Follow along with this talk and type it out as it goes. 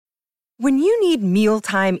When you need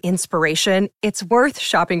mealtime inspiration, it's worth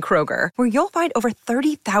shopping Kroger, where you'll find over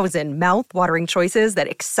 30,000 mouth-watering choices that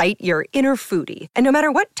excite your inner foodie. And no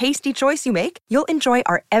matter what tasty choice you make, you'll enjoy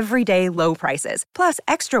our everyday low prices, plus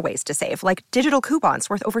extra ways to save, like digital coupons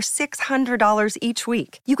worth over $600 each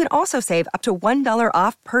week. You can also save up to $1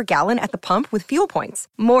 off per gallon at the pump with fuel points.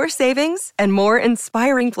 More savings and more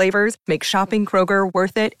inspiring flavors make shopping Kroger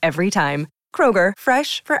worth it every time. Kroger,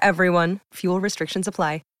 fresh for everyone. Fuel restrictions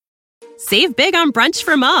apply. Save big on brunch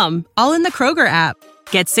for mom, all in the Kroger app.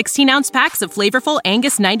 Get 16-ounce packs of flavorful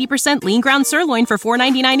Angus 90% lean ground sirloin for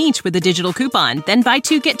 $4.99 each with a digital coupon. Then buy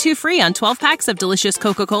 2, get 2 free on 12 packs of delicious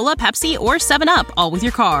Coca-Cola, Pepsi, or 7-Up, all with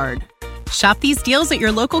your card. Shop these deals at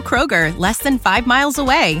your local Kroger, less than 5 miles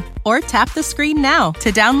away. Or tap the screen now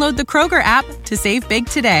to download the Kroger app to save big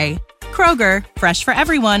today. Kroger, fresh for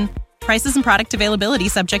everyone. Prices and product availability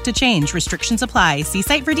subject to change. Restrictions apply. See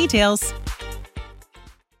site for details.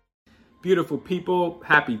 Beautiful people,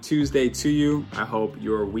 happy Tuesday to you. I hope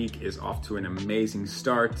your week is off to an amazing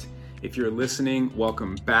start. If you're listening,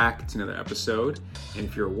 welcome back to another episode. And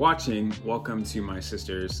if you're watching, welcome to my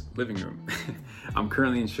sister's living room. I'm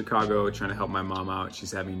currently in Chicago trying to help my mom out.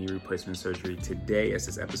 She's having knee replacement surgery today as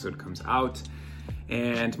this episode comes out.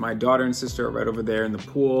 And my daughter and sister are right over there in the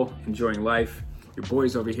pool, enjoying life. Your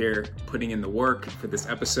boy's over here putting in the work for this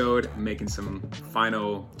episode, making some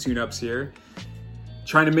final tune-ups here.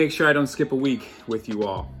 Trying to make sure I don't skip a week with you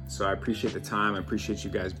all. So I appreciate the time. I appreciate you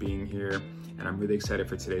guys being here. And I'm really excited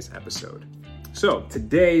for today's episode. So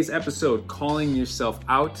today's episode, Calling Yourself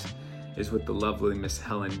Out, is with the lovely Miss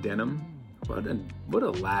Helen Denham. What a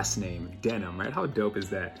last name, Denham, right? How dope is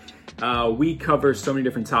that? We cover so many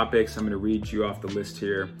different topics. I'm going to read you off the list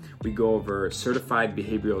here. We go over certified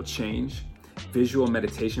behavioral change, visual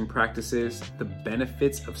meditation practices, the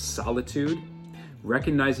benefits of solitude,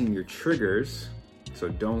 recognizing your triggers, so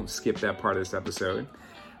don't skip that part of this episode.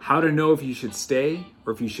 How to know if you should stay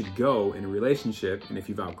or if you should go in a relationship and if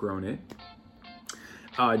you've outgrown it.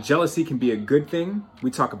 Jealousy can be a good thing. We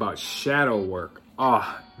talk about shadow work.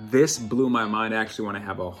 This blew my mind. I actually want to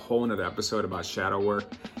have a whole nother episode about shadow work.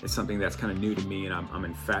 It's something that's kind of new to me and I'm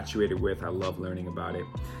infatuated with. I love learning about it.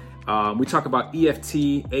 We talk about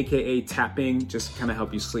EFT, aka tapping, just kind of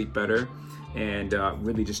help you sleep better and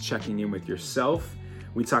really just checking in with yourself.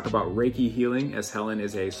 We talk about Reiki healing, as Helen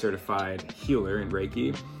is a certified healer in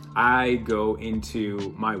Reiki. I go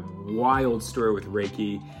into my wild story with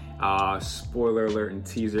Reiki. Spoiler alert and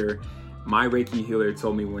teaser. My Reiki healer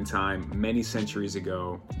told me one time, many centuries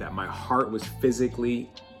ago, that my heart was physically,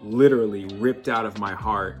 literally ripped out of my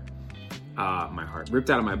heart. Ripped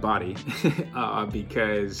out of my body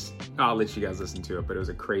because I'll let you guys listen to it, but it was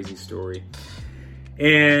a crazy story.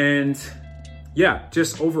 And yeah,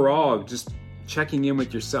 just overall, just checking in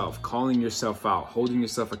with yourself, calling yourself out, holding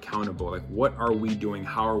yourself accountable. Like, what are we doing?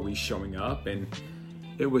 How are we showing up? And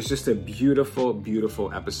it was just a beautiful,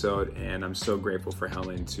 beautiful episode. And I'm so grateful for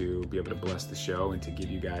Helen to be able to bless the show and to give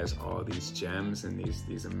you guys all these gems and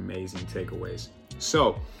these amazing takeaways.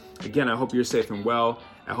 So again, I hope you're safe and well.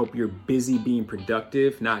 I hope you're busy being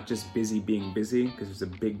productive, not just busy being busy, because there's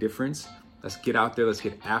a big difference. Let's get out there. Let's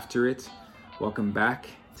get after it. Welcome back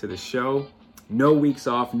to the show. No weeks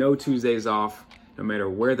off, no Tuesdays off, no matter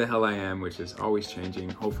where the hell I am, which is always changing.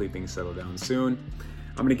 Hopefully things settle down soon.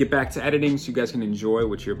 I'm going to get back to editing so you guys can enjoy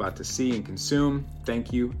what you're about to see and consume.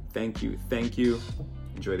 Thank you, thank you, thank you.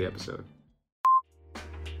 Enjoy the episode.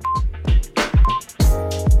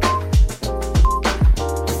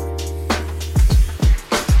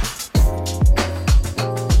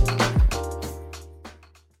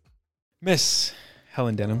 Miss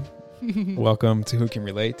Helen Denham, welcome to Who Can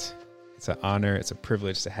Relate. It's an honor, it's a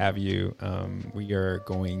privilege to have you. We are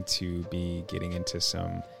going to be getting into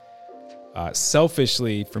some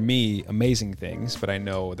selfishly, for me, amazing things, but I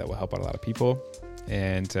know that will help out a lot of people.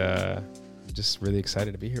 And I'm just really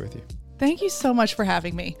excited to be here with you. Thank you so much for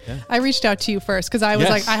having me. Yeah. I reached out to you first because I was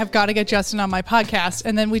like, I have got to get Justin on my podcast.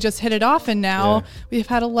 And then we just hit it off. And now we've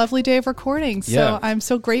had a lovely day of recording. So I'm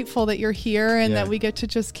so grateful that you're here and that we get to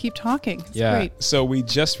just keep talking. It's great. So we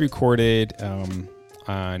just recorded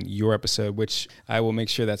on your episode, which I will make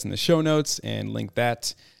sure that's in the show notes and link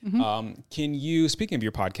that. Mm-hmm. Can you, speaking of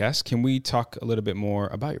your podcast, can we talk a little bit more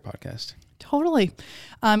about your podcast? Totally.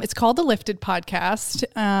 It's called The Lifted Podcast.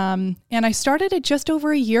 And I started it just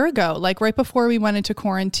over a year ago, like right before we went into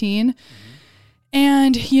quarantine. Mm-hmm.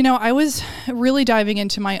 And, I was really diving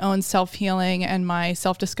into my own self-healing and my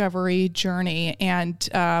self-discovery journey. And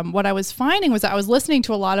what I was finding was that I was listening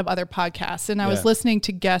to a lot of other podcasts, and I was listening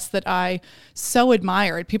to guests that I so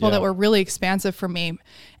admired, people that were really expansive for me.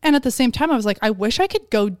 And at the same time, I was like, I wish I could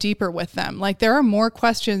go deeper with them. Like, there are more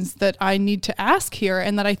questions that I need to ask here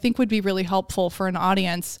and that I think would be really helpful for an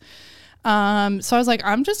audience. So I was like,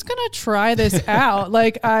 I'm just going to try this out.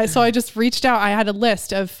 So I just reached out. I had a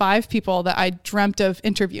list of 5 people that I dreamt of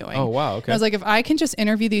interviewing. Oh, wow. Okay. I was like, if I can just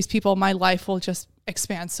interview these people, my life will just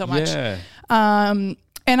expand so much. Yeah.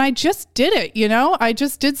 And I just did it, I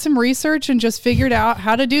just did some research and just figured out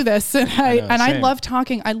how to do this. And I love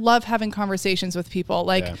talking. I love having conversations with people.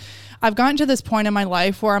 I've gotten to this point in my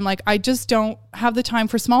life where I'm like, I just don't have the time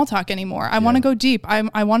for small talk anymore. I want to go deep.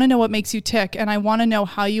 I want to know what makes you tick, and I want to know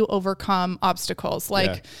how you overcome obstacles.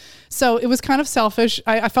 So it was kind of selfish.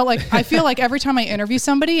 I feel like every time I interview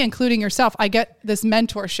somebody, including yourself, I get this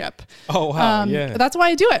mentorship. Oh, wow. That's why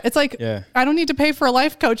I do it. It's like, I don't need to pay for a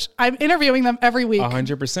life coach. I'm interviewing them every week.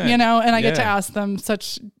 100%. And I get to ask them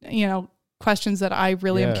such, questions that I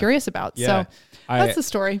really am curious about. So that's the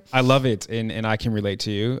story. I love it. And I can relate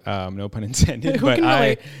to you. No pun intended,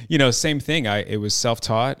 but same thing. It was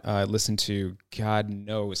self-taught. I listened to God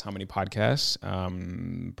knows how many podcasts,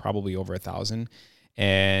 probably over 1,000.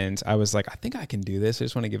 And I was like, I think I can do this. I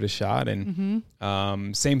just want to give it a shot. And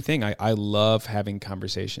same thing. I love having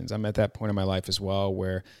conversations. I'm at that point in my life as well,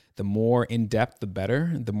 where the more in-depth, the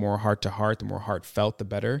better, the more heart-to-heart, the more heartfelt, the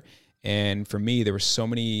better. And for me, there were so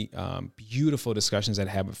many beautiful discussions I'd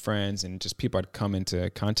had with friends and just people I'd come into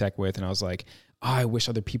contact with. And I was like, I wish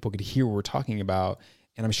other people could hear what we're talking about.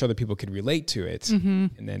 And I'm sure that people could relate to it. And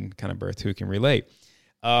then kind of birth who can relate.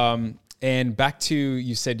 And back to,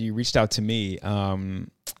 you said you reached out to me.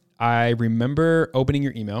 I remember opening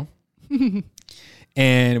your email and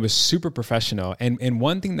it was super professional. And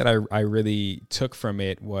one thing that I really took from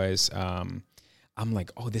it was, I'm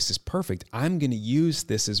like, oh, this is perfect. I'm going to use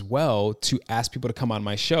this as well to ask people to come on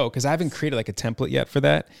my show, because I haven't created like a template yet for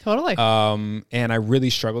that. Totally. And I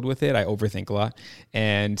really struggled with it. I overthink a lot.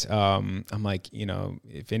 And I'm like,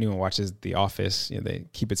 if anyone watches The Office, they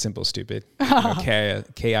keep it simple, stupid.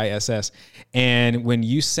 KISS. And when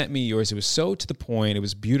you sent me yours, it was so to the point. It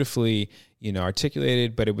was beautifully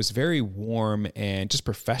articulated, but it was very warm and just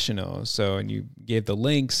professional. So, and you gave the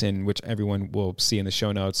links, in which everyone will see in the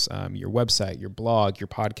show notes, your website, your blog, your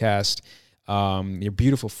podcast, your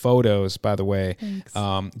beautiful photos, by the way.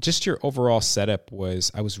 Just your overall setup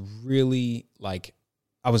I was really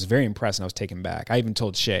I was very impressed and I was taken back. I even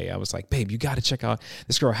told Shay, I was like, babe, you got to check out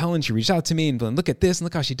this girl, Helen. She reached out to me and look at this and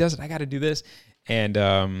look how she does it. I got to do this.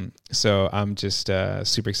 And so I'm just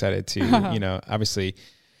super excited to, obviously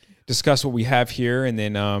discuss what we have here, and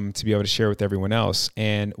then to be able to share with everyone else.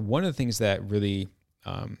 And one of the things that really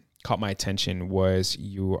caught my attention was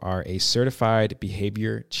you are a certified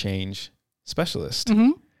behavior change specialist.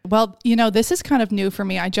 Mm-hmm. Well, this is kind of new for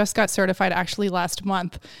me. I just got certified actually last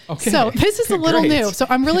month. Okay. So this is a little new. So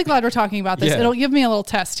I'm really glad we're talking about this. It'll give me a little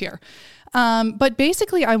test here. But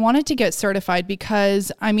basically I wanted to get certified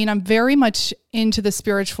because I'm very much into the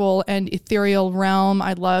spiritual and ethereal realm.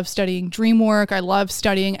 I love studying dream work. I love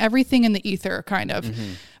studying everything in the ether kind of.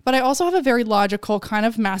 Mm-hmm. But I also have a very logical kind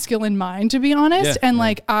of masculine mind, to be honest. Yeah,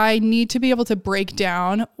 and I need to be able to break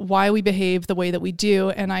down why we behave the way that we do.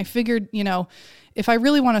 And I figured, if I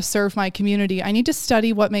really want to serve my community, I need to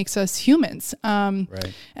study what makes us humans.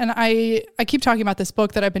 Right. And I keep talking about this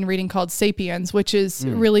book that I've been reading called Sapiens, which is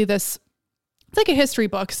really this, it's like a history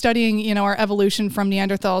book studying, our evolution from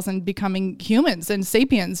Neanderthals and becoming humans and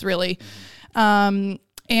sapiens, really.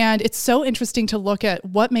 And it's so interesting to look at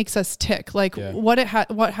what makes us tick, what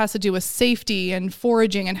has to do with safety and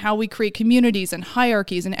foraging and how we create communities and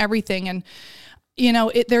hierarchies and everything. And,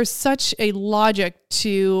 there's such a logic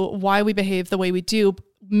to why we behave the way we do,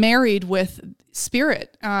 married with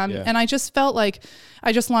spirit. And I just felt like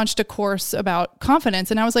I just launched a course about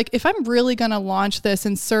confidence. And I was like, if I'm really going to launch this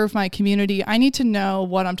and serve my community, I need to know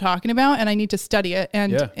what I'm talking about, and I need to study it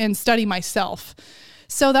and study myself.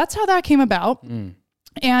 So that's how that came about.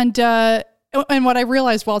 And what I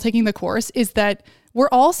realized while taking the course is that we're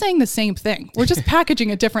all saying the same thing. We're just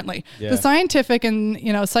packaging it differently. The scientific and,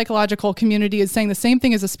 psychological community is saying the same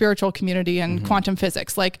thing as the spiritual community and quantum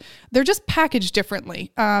physics. They're just packaged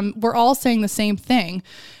differently. We're all saying the same thing,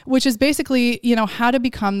 which is basically, how to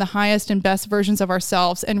become the highest and best versions of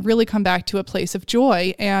ourselves and really come back to a place of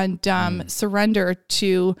joy and surrender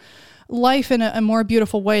to life in a more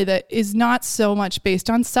beautiful way that is not so much based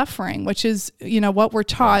on suffering, which is, what we're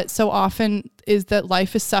taught so often is that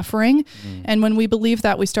life is suffering. And when we believe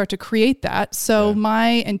that, we start to create that. So my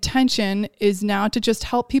intention is now to just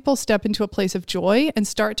help people step into a place of joy and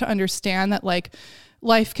start to understand that like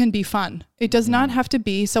life can be fun. It does not have to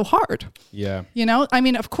be so hard. Yeah.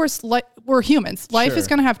 Of course, we're humans. Life is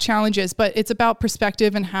going to have challenges, but it's about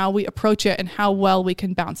perspective and how we approach it and how well we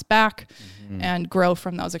can bounce back and grow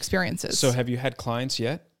from those experiences. So have you had clients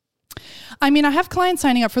yet? I have clients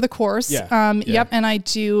signing up for the course. Yep. And I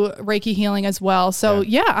do Reiki healing as well. So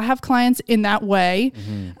I have clients in that way,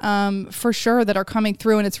 for sure, that are coming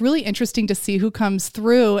through. And it's really interesting to see who comes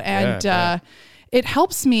through. And, it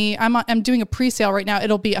helps me. I'm doing a pre-sale right now.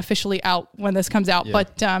 It'll be officially out when this comes out,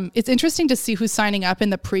 but it's interesting to see who's signing up in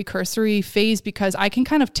the precursory phase, because I can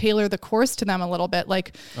kind of tailor the course to them a little bit.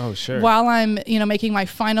 Like, while I'm, making my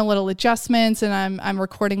final little adjustments and I'm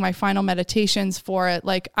recording my final meditations for it.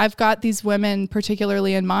 Like, I've got these women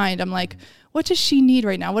particularly in mind. I'm like, what does she need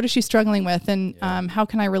right now? What is she struggling with? And how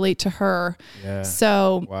can I relate to her? Yeah.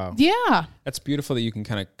 So, That's beautiful that you can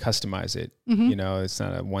kind of customize it. It's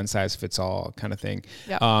not a one size fits all kind of thing.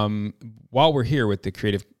 Yep. While we're here with the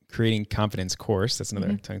Creating Confidence course, that's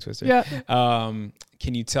another tongue twister. Yeah.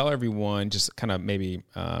 Can you tell everyone just kind of maybe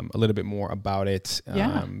a little bit more about it?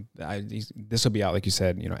 This will be out, like you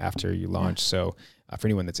said, after you launch. So for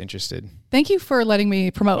anyone that's interested. Thank you for letting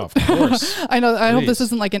me promote. Oh, of course. I hope this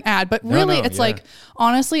isn't like an ad, but really it's like,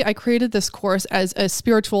 honestly, I created this course as a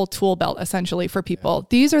spiritual tool belt, essentially, for people.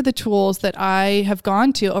 These are the tools that I have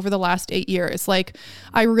gone to over the last 8 years. Like,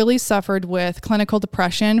 I really suffered with clinical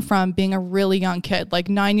depression from being a really young kid, like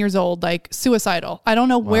 9 years old, like suicidal. I don't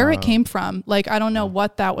know where it came from. Like, I don't know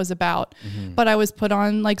what that was about, but I was put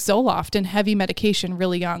on like Zoloft and heavy medication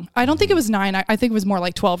really young. I don't think it was 9. I think it was more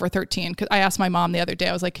like 12 or 13. Cause I asked my mom the other day,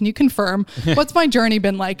 I was like, can you confirm what's my journey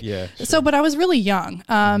been like? So, but I was really young,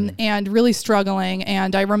 and really struggling.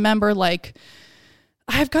 And I remember like,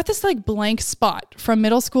 I've got this like blank spot from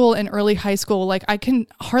middle school and early high school. Like, I can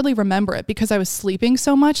hardly remember it because I was sleeping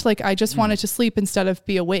so much. Like, I just wanted to sleep instead of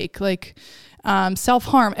be awake. Like,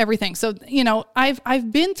 self-harm, everything. So,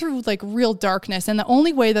 I've been through like real darkness, and the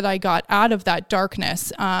only way that I got out of that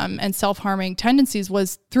darkness, and self-harming tendencies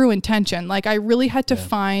was through intention. Like, I really had to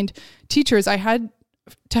find teachers. I had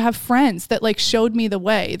to have friends that like showed me the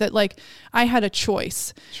way, that like I had a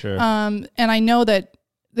choice. Sure. And I know that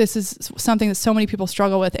this is something that so many people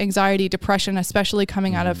struggle with: anxiety, depression, especially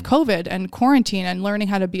coming out of COVID and quarantine and learning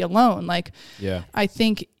how to be alone. Like, I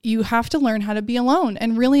think you have to learn how to be alone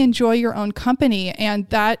and really enjoy your own company. And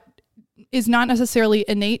that is not necessarily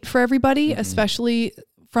innate for everybody, especially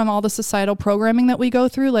from all the societal programming that we go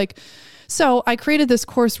through. Like, so I created this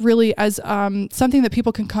course really as something that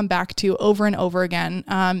people can come back to over and over again.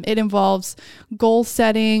 It involves goal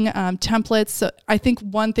setting, templates. So I think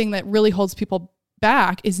one thing that really holds people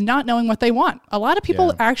back is not knowing what they want. A lot of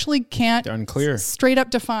people actually can't straight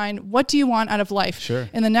up define, what do you want out of life?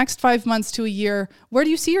 In the next 5 months to a year, where do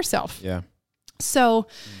you see yourself? So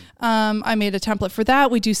I made a template for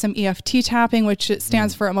that. We do some EFT tapping, which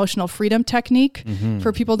stands for Emotional Freedom Technique.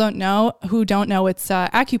 For people who don't know, it's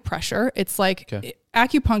acupressure. It's like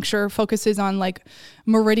acupuncture focuses on like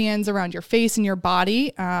meridians around your face and your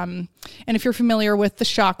body. And if you're familiar with the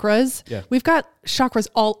chakras, we've got chakras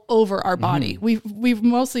all over our body. We've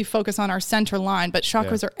mostly focus on our center line, but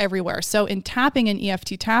chakras are everywhere. So in tapping and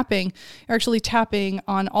EFT tapping, you're actually tapping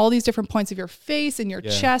on all these different points of your face and your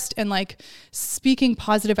chest, and like speaking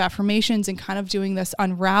positive affirmations and kind of doing this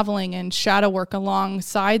unraveling and shadow work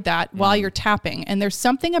alongside that while you're tapping. And there's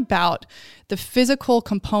something about the physical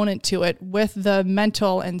component to it with the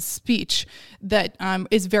mental and speech that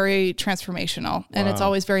is very transformational. And it's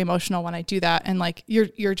always very emotional when I do that. And like,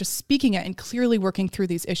 you're just speaking it and clearly working through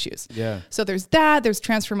these issues. So there's that, there's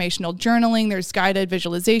transformational journaling, there's guided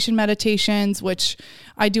visualization meditations, which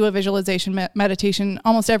I do a visualization meditation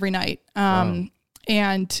almost every night.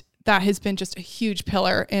 And that has been just a huge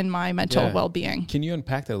pillar in my mental well-being. Can you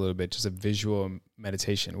unpack that a little bit? Just a visual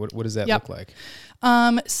meditation. What does that look like?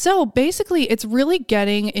 So basically it's really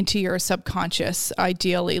getting into your subconscious,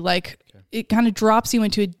 ideally. Like, it kind of drops you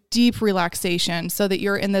into a deep relaxation so that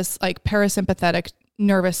you're in this like parasympathetic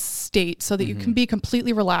nervous state, so that you can be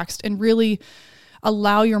completely relaxed and really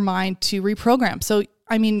allow your mind to reprogram. So,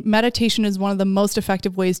 I mean, meditation is one of the most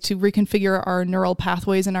effective ways to reconfigure our neural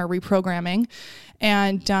pathways and our reprogramming,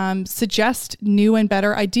 and suggest new and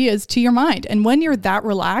better ideas to your mind. And when you're that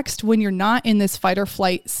relaxed, when you're not in this fight or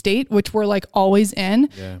flight state, which we're like always in,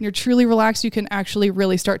 you're truly relaxed, you can actually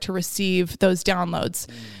really start to receive those downloads.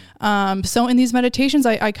 So in these meditations,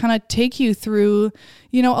 I kind of take you through,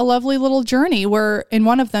 a lovely little journey where in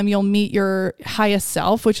one of them, you'll meet your highest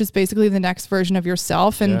self, which is basically the next version of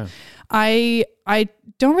yourself. And I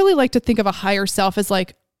don't really like to think of a higher self as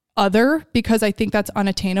like other, because I think that's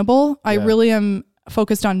unattainable. I really am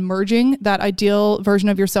focused on merging that ideal version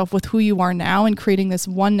of yourself with who you are now and creating this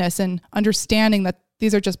oneness and understanding that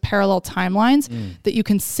these are just parallel timelines that you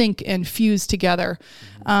can sync and fuse together.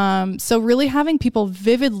 So really having people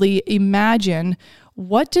vividly imagine,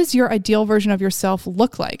 what does your ideal version of yourself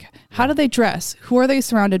look like? How do they dress? Who are they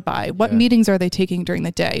surrounded by? What meetings are they taking during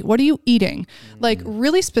the day? What are you eating? Like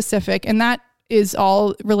really specific. And that is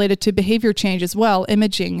all related to behavior change as well.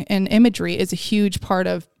 Imaging and imagery is a huge part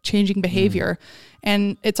of changing behavior.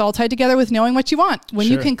 And it's all tied together with knowing what you want. When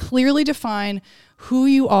you can clearly define who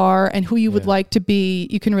you are and who you would like to be,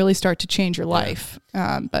 you can really start to change your life.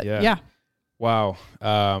 Wow.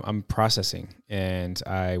 I'm processing, and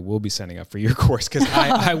I will be signing up for your course because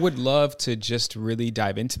I would love to just really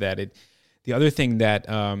dive into that. The other thing that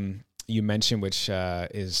you mentioned, which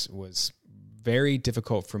was very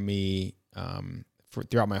difficult for me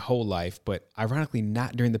throughout my whole life, but ironically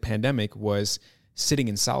not during the pandemic, was sitting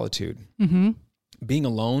in solitude. Being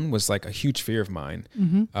alone was like a huge fear of mine.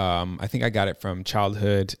 I think I got it from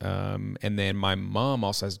childhood. And then my mom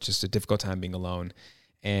also has just a difficult time being alone.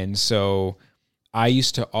 And so I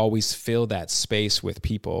used to always fill that space with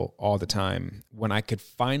people all the time. When I could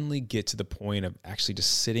finally get to the point of actually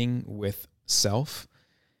just sitting with self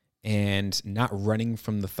and not running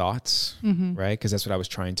from the thoughts, right? Because that's what I was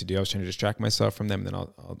trying to do. I was trying to distract myself from them. And then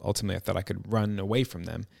ultimately I thought I could run away from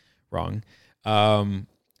them. Wrong.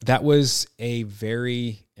 That was a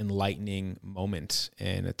very enlightening moment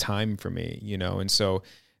and a time for me, And so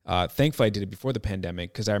thankfully I did it before the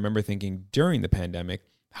pandemic, because I remember thinking during the pandemic,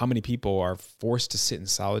 how many people are forced to sit in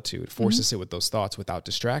solitude, forced to sit with those thoughts without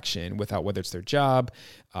distraction, without, whether it's their job,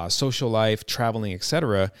 social life, traveling,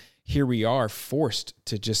 etc. Here we are forced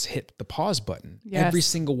to just hit the pause button. Yes. Every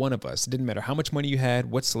single one of us. It didn't matter how much money you had,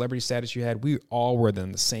 what celebrity status you had. We all were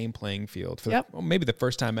in the same playing field for maybe the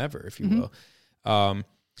first time ever, if you will.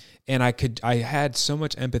 And I had so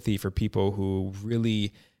much empathy for people who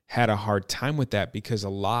really had a hard time with that, because a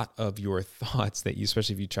lot of your thoughts that you,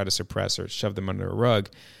 especially if you try to suppress or shove them under a rug,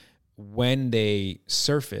 when they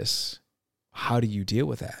surface, how do you deal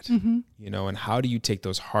with that? And how do you take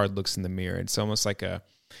those hard looks in the mirror? It's almost like a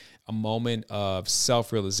moment of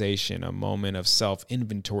self-realization, a moment of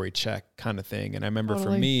self-inventory check kind of thing. And I remember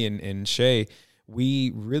for me and Shay,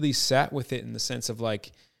 we really sat with it in the sense of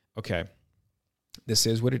like, okay, this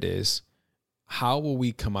is what it is. How will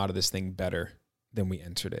we come out of this thing better than we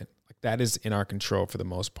entered it? Like, that is in our control for the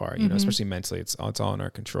most part, especially mentally, it's all in our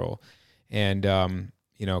control. And,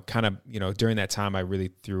 during that time, I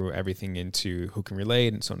really threw everything into Who Can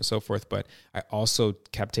Relate and so on and so forth. But I also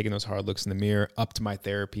kept taking those hard looks in the mirror, up to my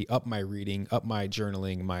therapy, up my reading, up my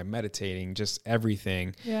journaling, my meditating, just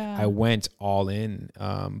everything. I went all in.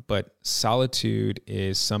 But solitude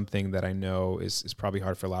is something that I know is probably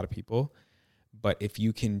hard for a lot of people. But if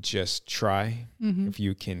you can just try, if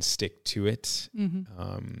you can stick to it,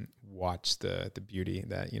 watch the beauty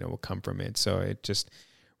that, will come from it. So it just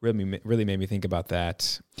really made me think about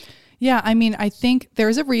that. Yeah. I mean, I think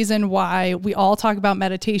there's a reason why we all talk about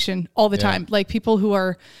meditation all the time. Like people who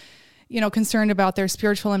are, concerned about their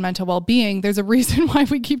spiritual and mental well-being. There's a reason why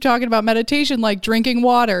we keep talking about meditation, like drinking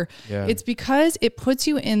water. It's because it puts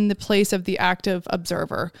you in the place of the active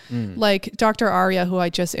observer. Like Dr. Arya, who I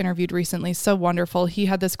just interviewed recently, so wonderful. He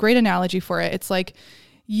had this great analogy for it. It's like,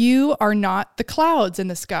 you are not the clouds in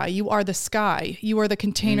the sky. You are the sky. You are the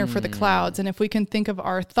container for the clouds. And if we can think of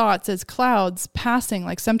our thoughts as clouds passing,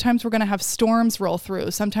 like sometimes we're going to have storms roll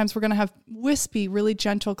through. Sometimes we're going to have wispy, really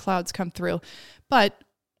gentle clouds come through. But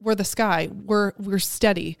we're the sky. We're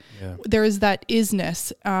steady. There is that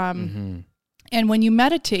isness. And when you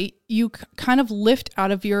meditate, you kind of lift out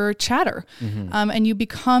of your chatter and you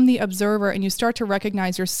become the observer, and you start to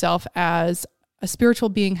recognize yourself as a spiritual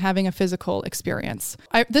being having a physical experience.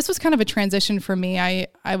 This was kind of a transition for me.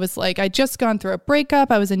 I was like, I just gone through a breakup.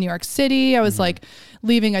 I was in New York City. I was like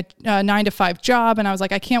leaving a 9-to-5 job. And I was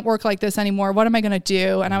like, I can't work like this anymore. What am I going to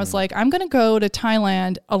do? And I was like, I'm going to go to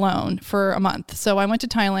Thailand alone for a month. So I went to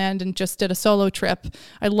Thailand and just did a solo trip.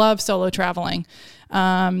 I love solo traveling.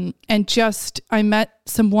 And I met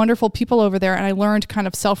some wonderful people over there, and I learned kind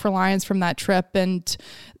of self-reliance from that trip. And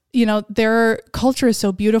their culture is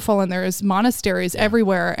so beautiful, and there's monasteries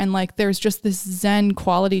everywhere. And like, there's just this Zen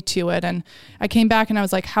quality to it. And I came back and I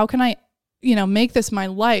was like, how can I make this my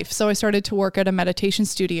life. So I started to work at a meditation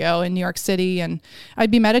studio in New York City, and I'd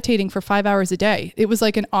be meditating for 5 hours a day. It was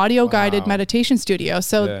like an audio guided meditation studio.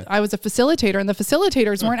 So I was a facilitator, and the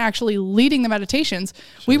facilitators weren't actually leading the meditations.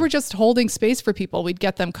 We were just holding space for people. We'd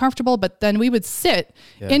get them comfortable, but then we would sit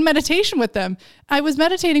in meditation with them. I was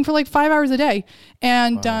meditating for like 5 hours a day,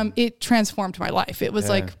 and it transformed my life. It was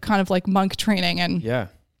like kind of like monk training, and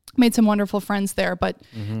made some wonderful friends there. But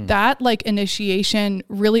that like initiation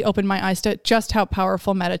really opened my eyes to just how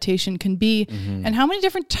powerful meditation can be and how many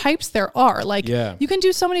different types there are. Like you can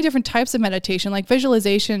do so many different types of meditation. Like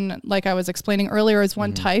visualization, like I was explaining earlier, is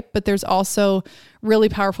one type, but there's also really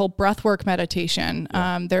powerful breathwork meditation.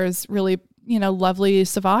 There's really, lovely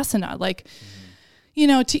savasana, like,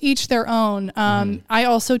 to each their own. I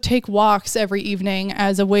also take walks every evening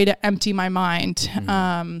as a way to empty my mind.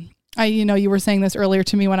 You were saying this earlier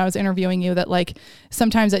to me when I was interviewing you, that like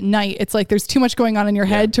sometimes at night, it's like there's too much going on in your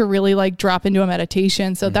head to really like drop into a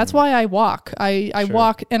meditation. So that's why I walk. I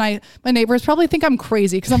walk, and my neighbors probably think I'm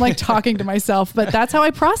crazy because I'm like talking to myself, but that's how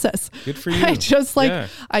I process. Good for you. I just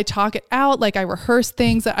I talk it out. Like I rehearse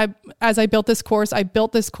things. As I built this course,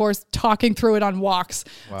 talking through it on walks.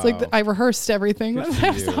 Wow. It's like I rehearsed everything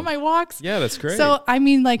on my walks. Yeah, that's great. So, I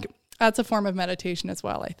mean, like, that's a form of meditation as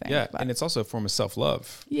well, I think. Yeah, and it's also a form of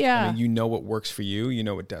self-love. Yeah. I mean, you know what works for you, you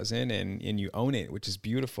know what doesn't, and you own it, which is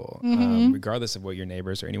beautiful, regardless of what your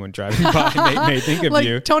neighbors or anyone driving by may think of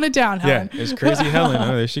you. Tone it down, Helen. Yeah, there's crazy Helen.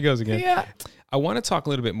 Oh, there she goes again. Yeah. I want to talk a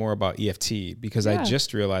little bit more about EFT because I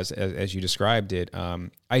just realized, as you described it,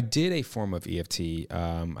 I did a form of EFT.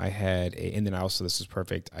 I had and then also, this is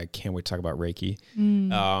perfect, I can't wait to talk about Reiki.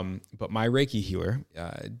 But my Reiki healer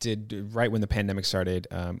did, right when the pandemic started,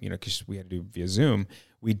 because we had to do via Zoom,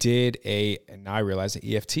 we did and now I realize an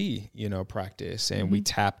EFT, practice. And we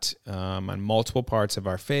tapped on multiple parts of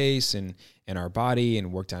our face and our body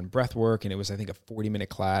and worked on breath work. And it was, I think, a 40-minute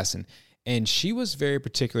class. And she was very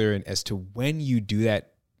particular as to when you do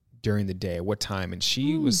that during the day, at what time. And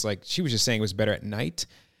she was just saying it was better at night.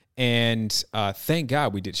 And thank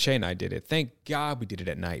God we did. Shay and I did it. Thank God we did it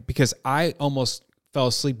at night because I almost fell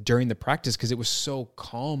asleep during the practice because it was so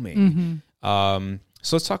calming. So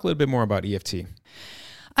let's talk a little bit more about EFT.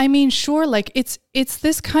 I mean, sure. Like it's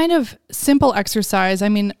this kind of simple exercise. I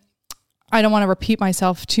mean, I don't want to repeat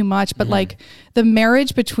myself too much, but like the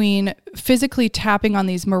marriage between physically tapping on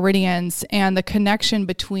these meridians and the connection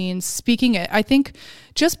between speaking it, I think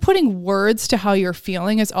just putting words to how you're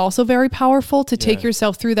feeling is also very powerful to take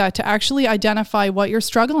yourself through that, to actually identify what you're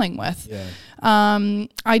struggling with.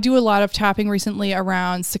 I do a lot of tapping recently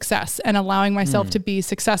around success and allowing myself to be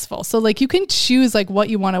successful. So like you can choose like what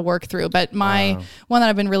you want to work through, but my one that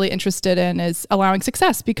I've been really interested in is allowing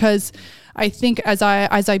success, because I think as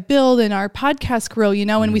I build and our podcasts grow,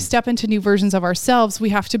 and we step into new versions of ourselves, we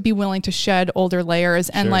have to be willing to shed older layers.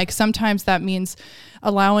 And like sometimes that means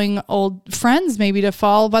allowing old friends maybe to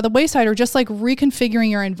fall by the wayside, or just like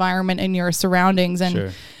reconfiguring your environment and your surroundings.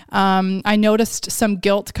 And I noticed some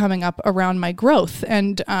guilt coming up around my growth.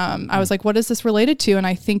 And I was like, what is this related to? And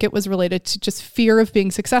I think it was related to just fear of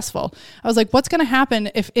being successful. I was like, what's going to happen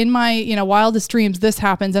if in my, wildest dreams, this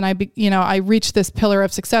happens and I reach this pillar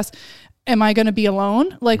of success? Am I going to be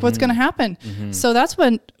alone? Like what's going to happen? So that's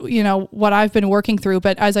when, what I've been working through.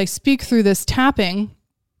 But as I speak through this tapping,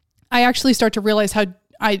 I actually start to realize how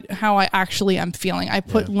I actually am feeling. I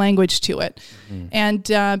put language to it. And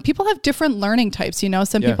people have different learning types,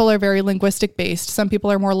 some people are very linguistic based. Some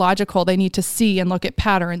people are more logical. They need to see and look at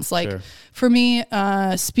patterns. Like for me,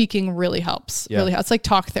 speaking really helps. Really helps. It's like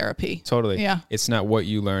talk therapy. Totally. Yeah. It's not what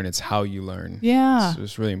you learn, it's how you learn. Yeah. So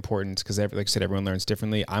it's really important because like I said, everyone learns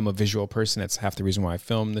differently. I'm a visual person. That's half the reason why I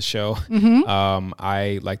film the show.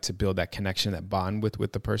 I like to build that connection, that bond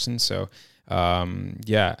with the person. So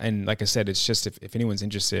and like I said, it's just if anyone's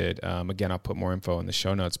interested, again, I'll put more info in the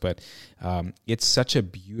show notes, but it's such a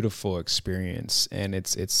beautiful experience, and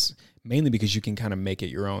it's mainly because you can kind of make it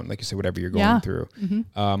your own, like you said, whatever you're going through.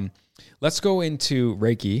 Let's go into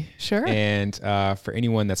Reiki. Sure. And for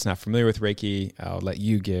anyone that's not familiar with Reiki, I'll let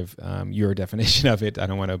you give your definition of it. I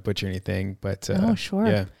don't want to butcher anything, but sure.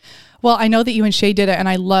 Yeah. Well, I know that you and Shay did it, and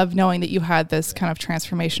I love knowing that you had this kind of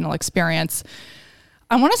transformational experience.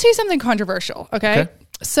 I want to say something controversial, okay?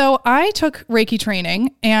 So I took Reiki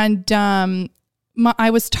training, and I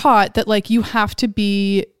was taught that like you have to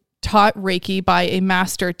be taught Reiki by a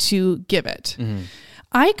master to give it.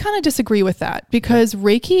 I kind of disagree with that because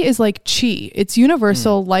Reiki is like chi. It's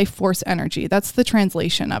universal life force energy. That's the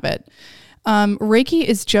translation of it. Reiki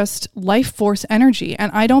is just life force energy.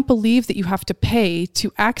 And I don't believe that you have to pay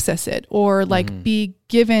to access it or like be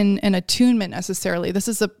given an attunement necessarily. This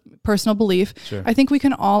is a personal belief. Sure. I think we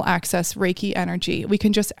can all access Reiki energy. We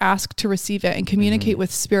can just ask to receive it and communicate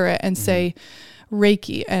with spirit and say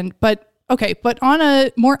Reiki. But on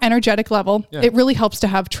a more energetic level, it really helps to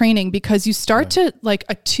have training because you start to like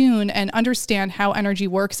attune and understand how energy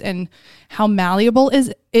works and how malleable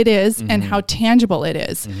it is and how tangible it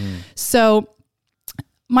is. So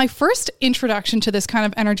my first introduction to this kind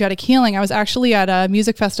of energetic healing, I was actually at a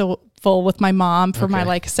music festival with my mom for my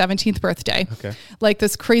like 17th birthday, like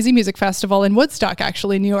this crazy music festival in Woodstock,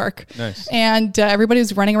 actually, New York. Nice. And everybody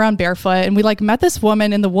was running around barefoot and we like met this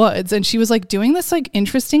woman in the woods and she was like doing this like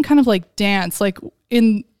interesting kind of like dance, like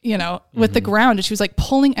in, you know, with the ground. And she was like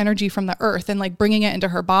pulling energy from the earth and like bringing it into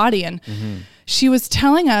her body. And she was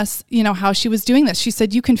telling us, you know, how she was doing this. She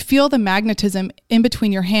said, you can feel the magnetism in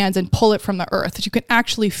between your hands and pull it from the earth. That you can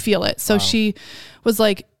actually feel it. So she was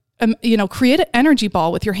like, you know, create an energy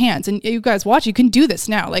ball with your hands. And you guys watch, you can do this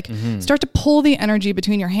now. Like start to pull the energy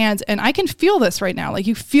between your hands. And I can feel this right now. Like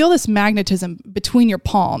you feel this magnetism between your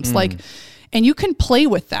palms. Like, and you can play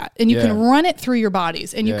with that and you can run it through your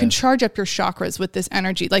bodies and you can charge up your chakras with this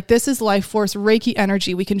energy. Like this is life force Reiki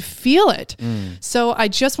energy. We can feel it. So I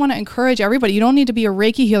just want to encourage everybody. You don't need to be a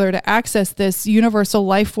Reiki healer to access this universal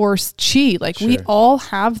life force chi. Like we all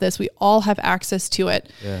have this. We all have access to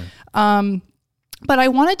it. But I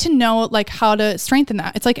wanted to know like how to strengthen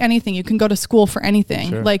that. It's like anything. You can go to school for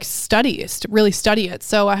anything, like really study it.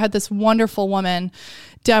 So I had this wonderful woman,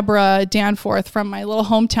 Deborah Danforth from my little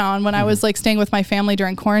hometown. When I was like staying with my family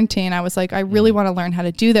during quarantine, I was like, I really want to learn how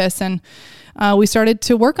to do this. And we started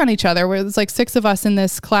to work on each other. There was like 6 of us in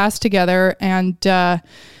this class together. And,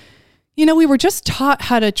 you know, we were just taught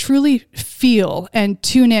how to truly feel and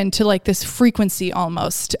tune in to like this frequency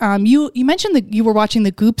almost. You mentioned that you were watching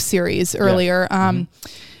the Goop series earlier.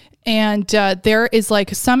 And there is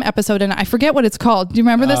like some episode, and I forget what it's called. Do you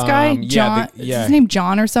remember this guy? John? Is his name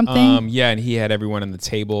John or something? And he had everyone on the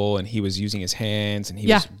table, and he was using his hands, and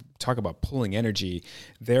he was talking about pulling energy.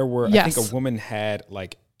 There were, I think a woman had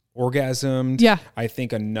like orgasmed. Yeah. I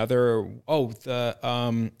think another,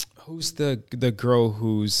 who's the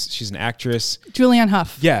girl she's an actress? Julianne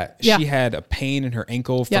Hough. Yeah. She had a pain in her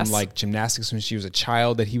ankle from like gymnastics when she was a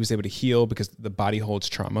child that he was able to heal because the body holds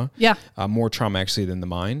trauma. Yeah. More trauma actually than the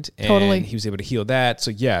mind. And he was able to heal that.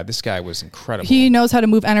 So yeah, this guy was incredible. He knows how to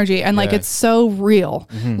move energy and like, it's so real.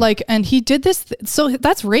 Like, and he did this. So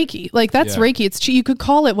that's Reiki. Like that's Reiki. It's, you could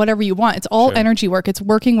call it whatever you want. It's all energy work. It's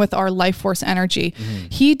working with our life force energy.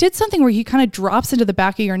 He did something where he kind of drops into the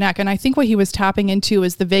back of your neck. And I think what he was tapping into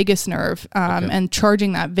is the vagus nerve and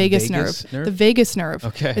charging that vagus nerve. The vagus nerve.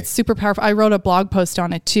 Okay. It's super powerful. I wrote a blog post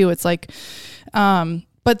on it too. It's like,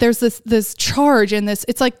 but there's this charge and this,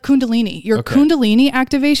 it's like Kundalini. Your Kundalini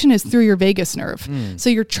activation is through your vagus nerve. So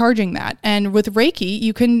you're charging that. And with Reiki,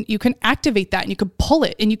 you can activate that and you can pull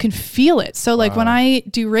it and you can feel it. So like when I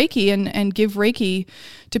do Reiki and give Reiki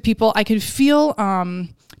to people, I can feel,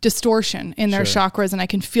 distortion in their chakras and I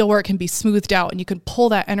can feel where it can be smoothed out and you can pull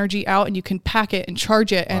that energy out and you can pack it and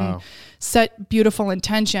charge it and set beautiful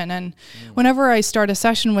intention. And whenever I start a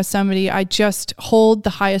session with somebody, I just hold the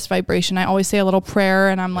highest vibration. I always say a little prayer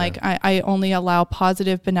and I'm like, I only allow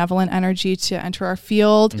positive, benevolent energy to enter our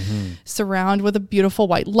field, surround with a beautiful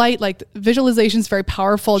white light. Like visualization is very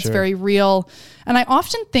powerful. It's very real. And I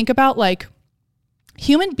often think about like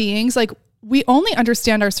human beings, like we only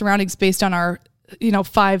understand our surroundings based on our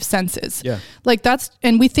 5 senses. Yeah. Like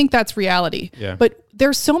and we think that's reality. Yeah. But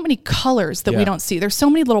there's so many colors that we don't see. There's so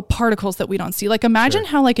many little particles that we don't see. Like imagine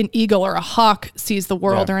how like an eagle or a hawk sees the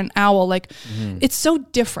world or an owl, like it's so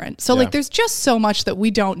different. So like there's just so much that we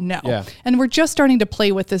don't know. Yeah. And we're just starting to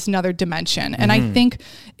play with this another dimension. And I think,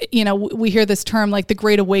 we hear this term like the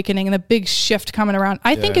Great Awakening and the big shift coming around.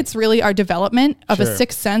 I think it's really our development of a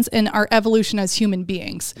sixth sense and our evolution as human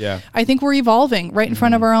beings. Yeah. I think we're evolving right in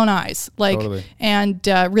front of our own eyes, and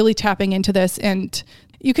really tapping into this and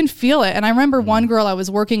you can feel it. And I remember one girl I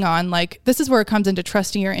was working on, like, this is where it comes into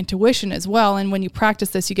trusting your intuition as well. And when you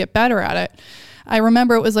practice this, you get better at it. I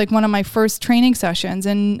remember it was like one of my first training sessions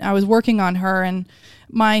and I was working on her and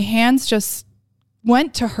my hands just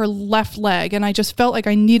went to her left leg. And I just felt like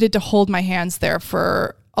I needed to hold my hands there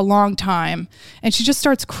for a long time. And she just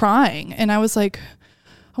starts crying. And I was like,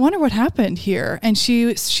 I wonder what happened here. And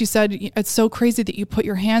she said, it's so crazy that you put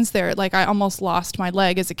your hands there. Like I almost lost my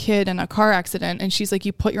leg as a kid in a car accident. And she's like,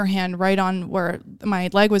 you put your hand right on where my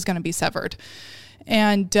leg was going to be severed.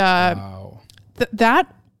 And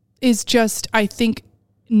that is just, I think,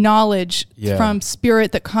 knowledge from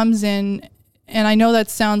spirit that comes in And I know that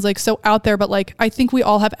sounds like so out there, but like, I think we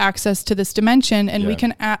all have access to this dimension, and we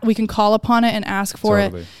can call upon it and ask for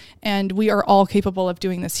it. And we are all capable of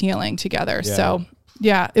doing this healing together. Yeah. So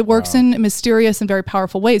yeah, it works in mysterious and very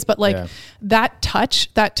powerful ways, but like that touch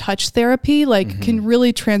therapy, like can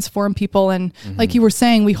really transform people. And like you were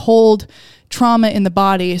saying, we hold trauma in the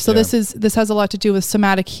body. So this has a lot to do with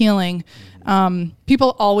somatic healing.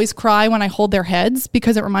 People always cry when I hold their heads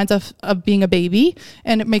because it reminds us of being a baby,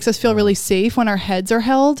 and it makes us feel really safe when our heads are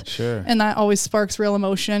held. Sure. And that always sparks real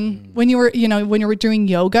emotion. When you were doing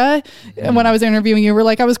yoga, and when I was interviewing you, were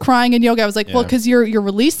like, I was crying in yoga. I was like, well, cause you're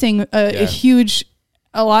releasing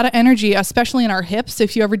a lot of energy, especially in our hips.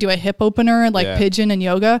 If you ever do a hip opener, like pigeon and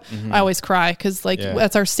yoga, I always cry because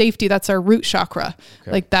that's our safety. That's our root chakra.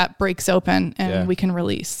 Okay. Like that breaks open and we can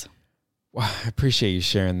release. Well, I appreciate you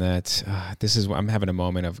sharing that. This is what I'm having a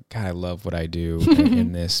moment of, God, I love what I do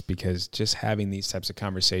in this, because just having these types of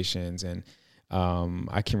conversations, and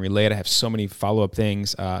I can relate. I have so many follow-up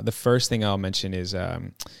things. The first thing I'll mention is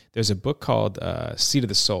there's a book called Seat of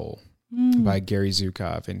the Soul by Gary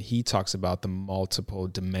Zukav, and he talks about the multiple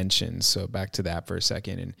dimensions. So back to that for a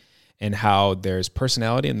second, and how there's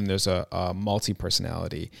personality and then there's a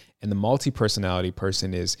multi-personality. And the multi-personality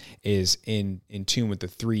person is in tune with the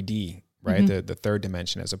 3D, right? The third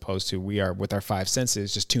dimension, as opposed to we are with our five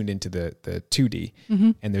senses just tuned into the 2D.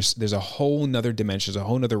 And there's a whole nother dimension, there's a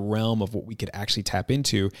whole nother realm of what we could actually tap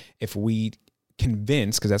into if we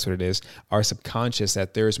convince, because that's what it is, our subconscious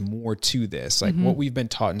that there's more to this. Like what we've been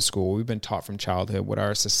taught in school, we've been taught from childhood, what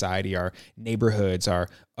our society, our neighborhoods, our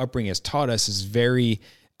upbringing has taught us is very,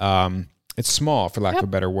 it's small, for lack of a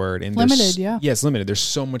better word. And limited, it's limited. There's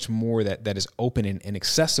so much more that is open and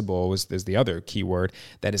accessible is the other key word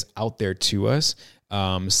that is out there to us.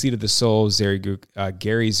 Seat of the Soul,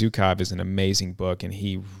 Gary Zukav is an amazing book, and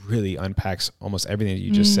he really unpacks almost everything that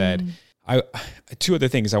you just said. Two other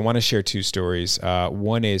things. I want to share two stories.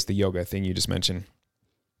 One is the yoga thing you just mentioned.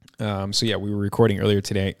 So yeah, we were recording earlier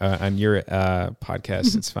today on your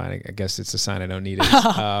podcast. It's fine. I guess it's a sign I don't need it.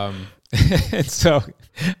 And so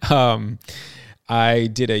I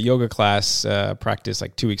did a yoga class practice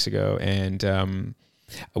like 2 weeks ago, and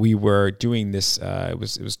we were doing this. It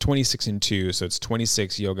was 26 and 2, so it's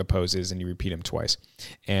 26 yoga poses, and you repeat them twice.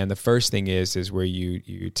 And the first thing is where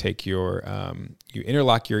you take your you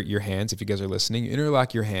interlock your hands. If you guys are listening, you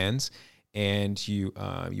interlock your hands, and you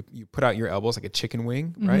put out your elbows like a chicken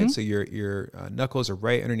wing, right? So your knuckles are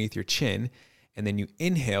right underneath your chin. And then you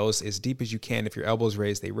inhale as deep as you can. If your elbows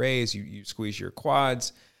raise, they raise. You squeeze your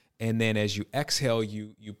quads. And then as you exhale,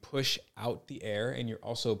 you push out the air. And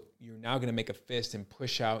you're now going to make a fist and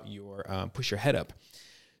push out push your head up.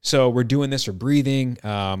 So we're doing this, we're breathing.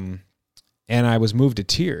 And I was moved to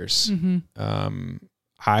tears.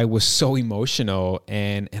 I was so emotional.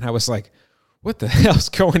 And I was like, what the hell's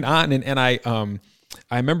going on? And I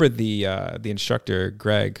remember the instructor,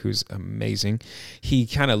 Greg, who's amazing. He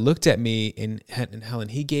kind of looked at me and Helen,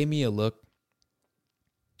 he gave me a look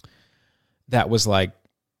that was like,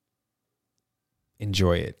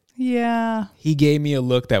 enjoy it. Yeah. He gave me a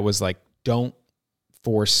look that was like, don't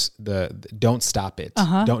force don't stop it.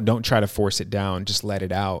 Don't try to force it down. Just let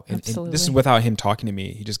it out. And this is without him talking to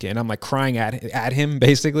me. And I'm like crying at him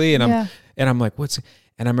basically. And I'm like,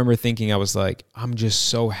 and I remember thinking, I was like, I'm just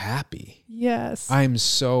so happy. Yes. I'm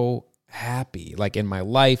so happy, like in my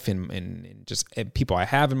life and just people I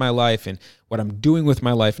have in my life and what I'm doing with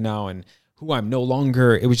my life now and who I'm no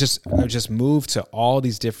longer. I was just moved to all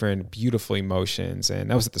these different beautiful emotions. And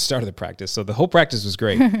that was at the start of the practice. So the whole practice was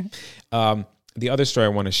great. The other story I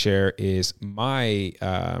want to share is I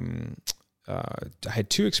had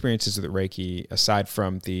two experiences with Reiki aside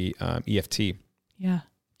from the EFT. Yeah.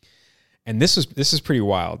 And this is pretty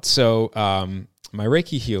wild. So my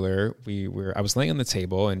Reiki healer, I was laying on the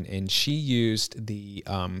table and she used the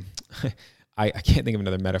I can't think of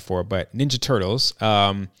another metaphor, but Ninja Turtles.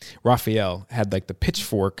 Raphael had like the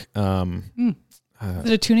pitchfork. Is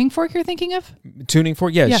it a tuning fork you're thinking of? Tuning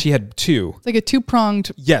fork? Yeah, she had two. It's like a two-pronged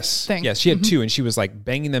thing. Yes, she had two, and she was like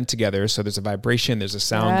banging them together. So there's a vibration, there's a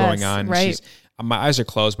sound going on. Right. My eyes are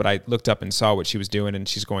closed, but I looked up and saw what she was doing, and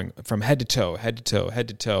she's going from head to toe, head to toe, head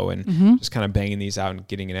to toe, and just kind of banging these out and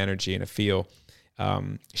getting an energy and a feel.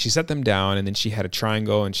 She set them down, and then she had a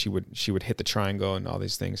triangle, and she would hit the triangle and all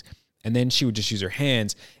these things. And then she would just use her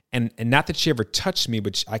hands. And not that she ever touched me,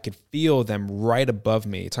 but I could feel them right above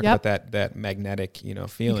me. Talk about that magnetic, feeling.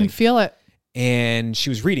 You can feel it. And she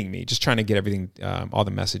was reading me, just trying to get everything, all the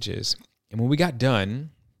messages. And when we got done,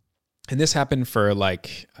 and this happened for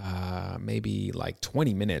like maybe like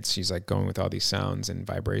 20 minutes, she's like going with all these sounds and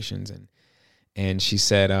vibrations. And she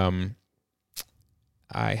said,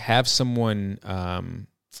 I have someone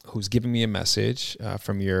who's giving me a message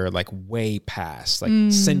from your like way past,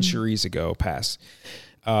 like centuries ago past.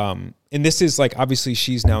 And this is like, obviously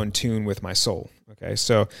she's now in tune with my soul. Okay.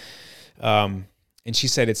 So, and she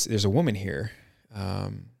said, there's a woman here,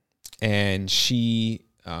 and she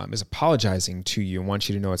is apologizing to you and wants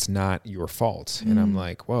you to know it's not your fault. And I'm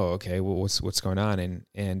like, whoa, okay, well, what's going on?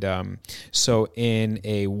 And so in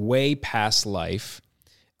a way past life,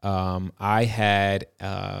 I had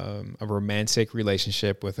a romantic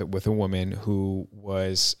relationship with a woman who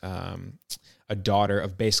was a daughter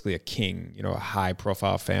of basically a king, a high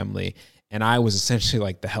profile family. And I was essentially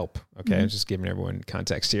like the help. Okay. I'm just giving everyone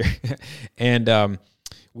context here. And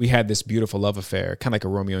we had this beautiful love affair, kind of like a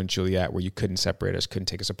Romeo and Juliet, where you couldn't separate us, couldn't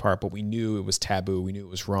take us apart, but we knew it was taboo. We knew it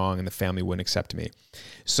was wrong, and the family wouldn't accept me.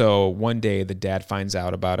 So one day the dad finds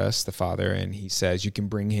out about us, the father, and he says, you can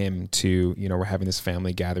bring him to, we're having this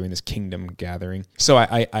family gathering, this kingdom gathering. So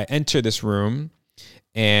I enter this room,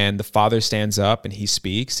 and the father stands up and he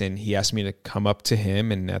speaks, and he asked me to come up to him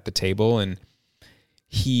and at the table, and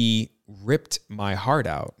he ripped my heart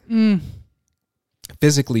out.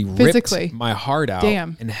 Physically ripped my heart out.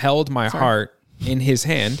 Damn. And held my heart in his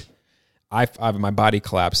hand. My body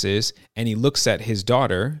collapses, and he looks at his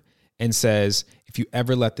daughter and says, if you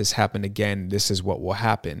ever let this happen again, this is what will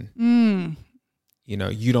happen.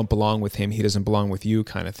 You don't belong with him. He doesn't belong with you,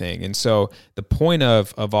 kind of thing. And so the point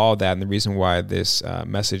of all that, and the reason why this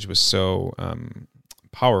message was so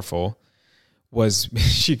powerful, was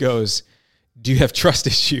she goes, do you have trust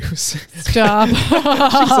issues? Stop.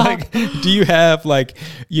 She's like, do you have like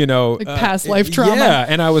past life trauma? Yeah.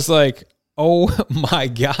 And I was like, oh my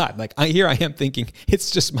God. Like here I am thinking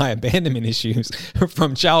it's just my abandonment issues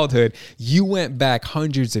from childhood. You went back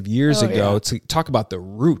hundreds of years ago to talk about the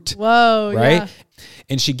root. Whoa. Right. Yeah.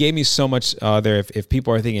 And she gave me so much there. If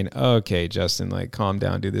people are thinking, okay, Justin, like calm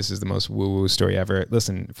down, dude, this is the most woo-woo story ever.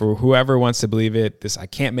 Listen, for whoever wants to believe it, I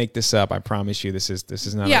can't make this up. I promise you, this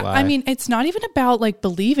is not a lie. I mean, it's not even about like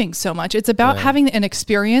believing so much. It's about having an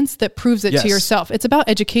experience that proves it to yourself. It's about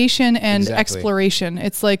education and exploration.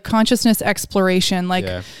 It's like consciousness exploration,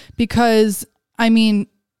 because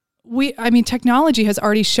technology has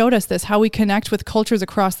already showed us this, how we connect with cultures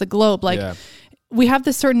across the globe. We have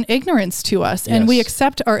this certain ignorance to us, and we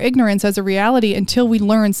accept our ignorance as a reality until we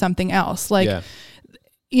learn something else.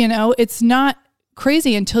 It's not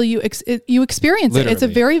crazy until you experience it. It's a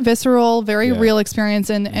very visceral, very real experience,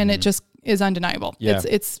 and it just is undeniable. Yeah.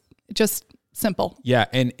 It's just simple. Yeah.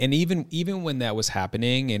 And even when that was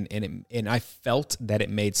happening and I felt that it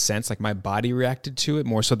made sense, like my body reacted to it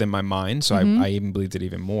more so than my mind. So I even believed it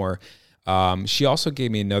even more. She also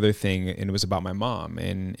gave me another thing, and it was about my mom,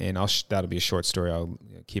 and that'll be a short story. I'll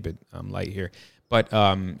keep it light here. But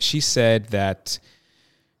she said that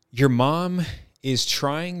your mom is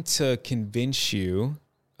trying to convince you,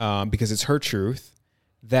 because it's her truth,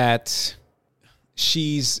 that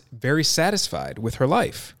she's very satisfied with her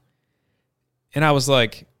life. And I was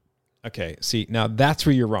like, okay, see, now that's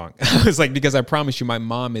where you're wrong. I was like, because I promise you, my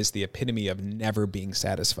mom is the epitome of never being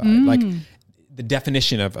satisfied. Like, the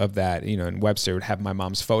definition of that, in Webster would have my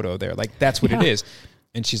mom's photo there. Like, that's what it is.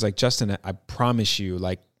 And she's like, Justin, I promise you,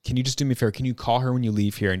 like, can you just do me a favor? Can you call her when you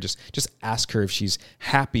leave here and just ask her if she's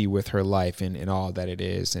happy with her life and all that it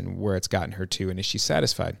is and where it's gotten her to, and is she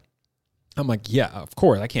satisfied? I'm like, yeah, of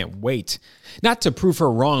course. I can't wait. Not to prove her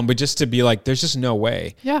wrong, but just to be like, there's just no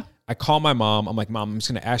way. Yeah. I call my mom. I'm like, Mom, I'm just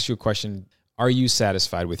going to ask you a question. Are you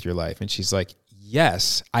satisfied with your life? And she's like,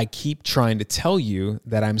 yes, I keep trying to tell you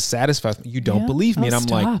that I'm satisfied. You don't believe me. And I'm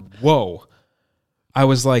like, whoa. I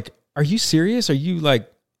was like, are you serious? Are you like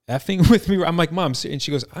effing with me? I'm like, Mom. And she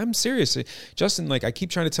goes, I'm serious. Justin, like, I keep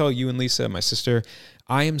trying to tell you and Lisa, my sister,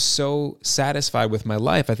 I am so satisfied with my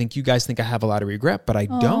life. I think you guys think I have a lot of regret, but I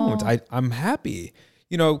don't. I'm happy.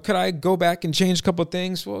 Could I go back and change a couple of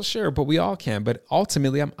things? Well, sure, but we all can. But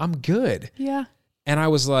ultimately, I'm good. Yeah. And I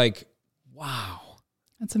was like, wow.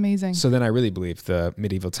 That's amazing. So then I really believed the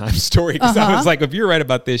medieval times story, because I was like, if you're right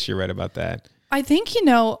about this, you're right about that. I think,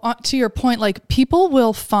 to your point, like, people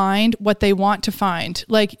will find what they want to find.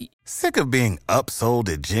 Like, sick of being upsold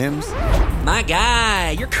at gyms? My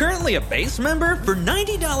guy, you're currently a base member? For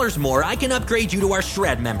 $90 more, I can upgrade you to our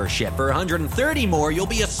Shred membership. For $130 more, you'll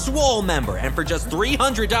be a Swole member. And for just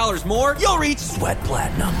 $300 more, you'll reach Sweat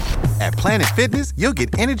Platinum. At Planet Fitness, you'll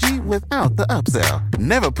get energy without the upsell.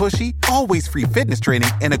 Never pushy, always free fitness training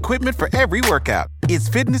and equipment for every workout. It's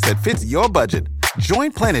fitness that fits your budget.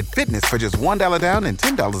 Join Planet Fitness for just $1 down and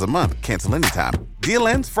 $10 a month. Cancel anytime. Deal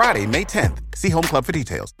ends Friday, May 10th. See Home Club for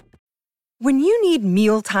details. When you need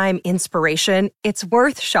mealtime inspiration, it's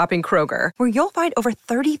worth shopping Kroger, where you'll find over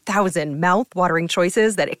 30,000 mouth-watering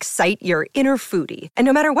choices that excite your inner foodie. And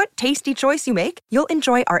no matter what tasty choice you make, you'll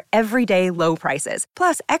enjoy our everyday low prices,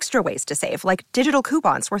 plus extra ways to save, like digital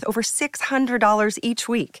coupons worth over $600 each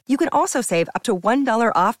week. You can also save up to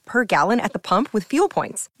 $1 off per gallon at the pump with fuel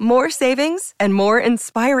points. More savings and more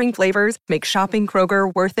inspiring flavors make shopping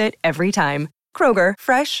Kroger worth it every time. Kroger,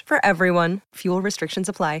 fresh for everyone. Fuel restrictions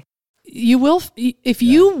apply. You will, if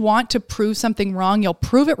you want to prove something wrong, you'll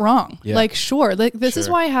prove it wrong. Yeah. Like, sure. Like, this is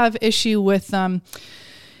why I have issue with,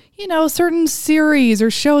 certain series or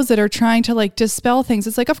shows that are trying to like dispel things.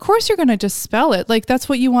 It's like, of course you're going to dispel it. Like, that's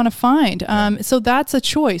what you want to find. So that's a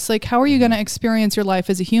choice. Like, how are you going to experience your life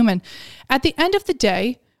as a human? At the end of the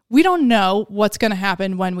day, we don't know what's going to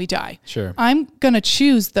happen when we die. Sure. I'm going to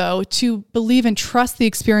choose, though, to believe and trust the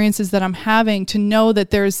experiences that I'm having, to know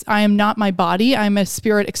that I am not my body. I'm a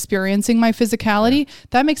spirit experiencing my physicality. Yeah.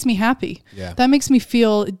 That makes me happy. Yeah. That makes me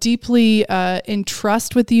feel deeply in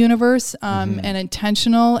trust with the universe and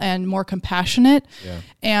intentional and more compassionate. Yeah.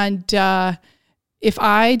 And if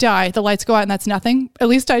I die, the lights go out and that's nothing. At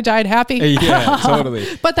least I died happy. Yeah, totally.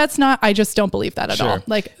 But that's not, I just don't believe that at all.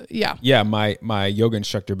 Like, yeah. Yeah, my yoga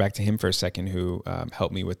instructor, back to him for a second, who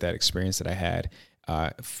helped me with that experience that I had.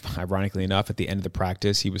 Ironically enough, at the end of the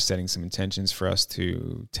practice, he was setting some intentions for us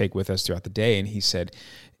to take with us throughout the day. And he said,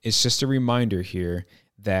 it's just a reminder here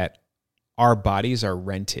that our bodies are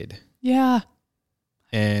rented. Yeah.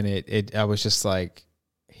 And I was just like,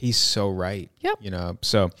 he's so right. Yep.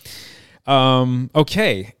 So...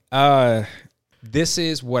 okay. This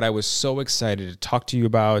is what I was so excited to talk to you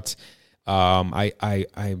about.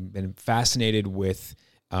 I've been fascinated with,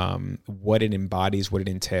 what it embodies, what it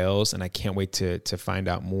entails, and I can't wait to find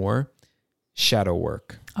out more. Shadow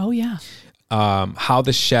work. Oh yeah. How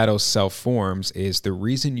the shadow self forms is the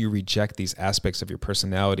reason you reject these aspects of your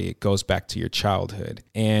personality. It goes back to your childhood,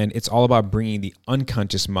 and it's all about bringing the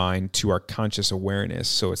unconscious mind to our conscious awareness.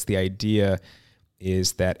 So it's the idea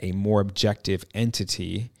is that a more objective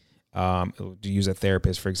entity, to use a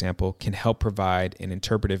therapist, for example, can help provide an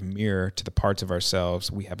interpretive mirror to the parts of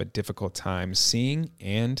ourselves we have a difficult time seeing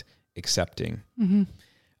and accepting.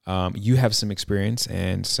 Mm-hmm. You have some experience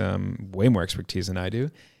and some way more expertise than I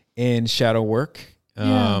do in shadow work.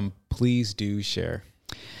 Please do share.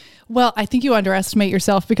 Well, I think you underestimate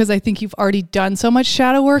yourself, because I think you've already done so much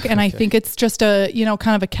shadow work. And I think it's just a,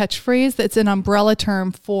 kind of a catchphrase that's an umbrella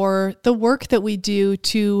term for the work that we do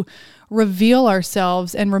to reveal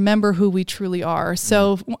ourselves and remember who we truly are.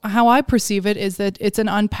 So how I perceive it is that it's an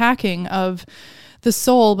unpacking of the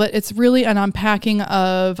soul, but it's really an unpacking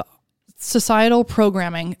of societal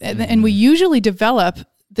programming. And we usually develop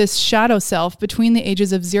this shadow self between the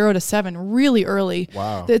ages of 0 to 7 really early.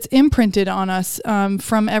 Wow. That's imprinted on us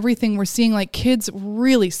from everything we're seeing. Like, kids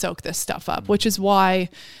really soak this stuff up, which is why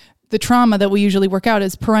the trauma that we usually work out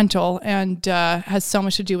is parental and has so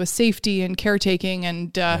much to do with safety and caretaking.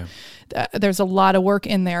 And there's a lot of work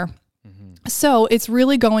in there. So it's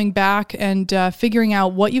really going back and figuring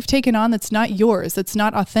out what you've taken on that's not yours, that's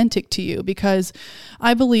not authentic to you, because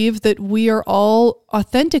I believe that we are all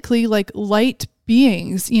authentically like light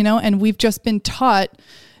beings, and we've just been taught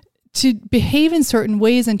to behave in certain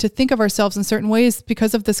ways and to think of ourselves in certain ways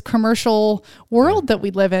because of this commercial world that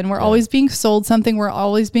we live in. We're always being sold something. We're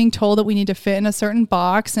always being told that we need to fit in a certain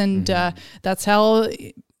box. And that's how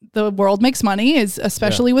the world makes money, is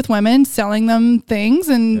especially with women, selling them things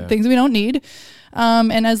and things we don't need.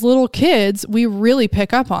 And as little kids, we really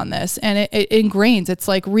pick up on this, and it ingrains, it's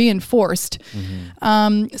like reinforced.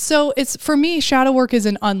 So it's, for me, shadow work is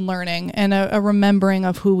an unlearning and a remembering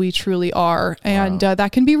of who we truly are. And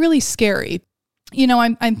that can be really scary.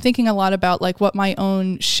 I'm thinking a lot about like what my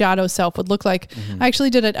own shadow self would look like. I actually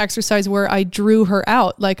did an exercise where I drew her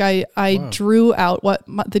out. Like I drew out what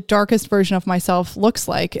the darkest version of myself looks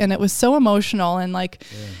like. And it was so emotional. And like,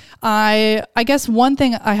 I guess one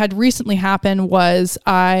thing I had recently happen was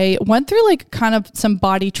I went through like kind of some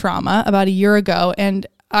body trauma about a year ago, and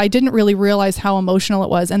I didn't really realize how emotional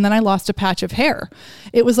it was. And then I lost a patch of hair.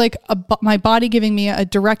 It was like my body giving me a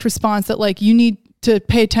direct response that like, you need to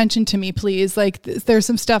pay attention to me, please. Like there's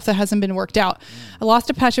some stuff that hasn't been worked out. I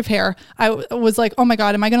lost a patch of hair. I was like, oh my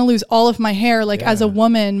God, am I going to lose all of my hair? Like as a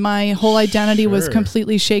woman, my whole identity was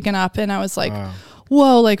completely shaken up. And I was like,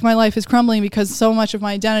 whoa, like my life is crumbling because so much of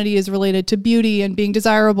my identity is related to beauty and being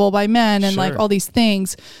desirable by men and like all these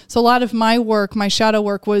things. So a lot of my work, my shadow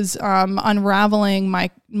work, was unraveling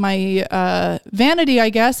my vanity, I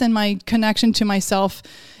guess, and my connection to myself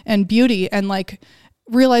and beauty, and like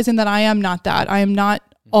realizing that I am not that. I am not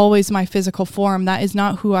always my physical form. That is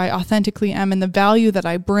not who I authentically am and the value that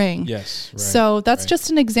I bring. Yes. Right, so that's just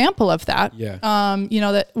an example of that. Yeah.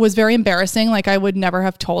 That was very embarrassing. Like I would never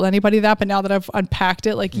have told anybody that, but now that I've unpacked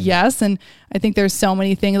it, like, yes. And I think there's so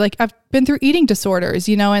many things, like I've been through eating disorders,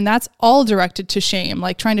 and that's all directed to shame,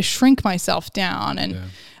 like trying to shrink myself down.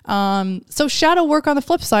 And so shadow work on the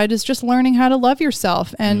flip side is just learning how to love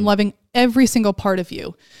yourself and loving every single part of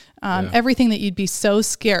you. Everything that you'd be so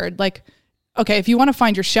scared, like, okay, if you want to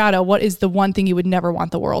find your shadow, what is the one thing you would never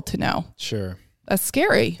want the world to know? Sure. That's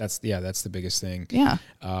scary. That's the biggest thing. Yeah.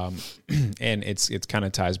 And it's kind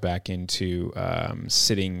of ties back into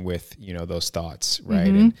sitting with, those thoughts,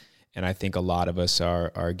 right? And I think a lot of us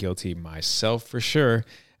are guilty, myself for sure,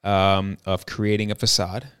 of creating a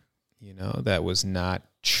facade, that was not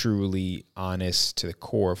truly honest to the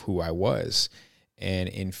core of who I was, and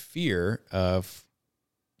in fear of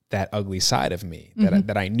that ugly side of me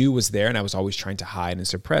that I knew was there and I was always trying to hide and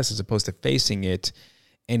suppress, as opposed to facing it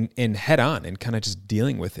and head on and kind of just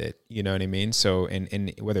dealing with it. You know what I mean? So,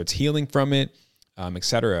 and whether it's healing from it, et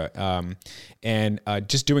cetera. And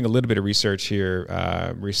just doing a little bit of research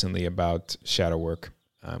here recently about shadow work.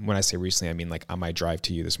 When I say recently, I mean like on my drive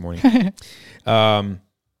to you this morning.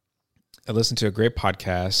 I listened to a great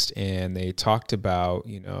podcast and they talked about,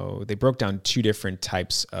 they broke down 2 different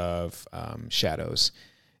types of shadows,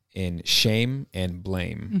 in shame and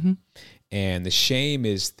blame. And the shame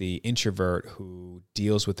is the introvert who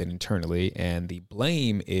deals with it internally, and the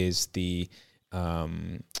blame is the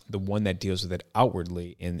one that deals with it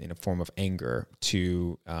outwardly in a form of anger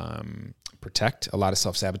to protect. A lot of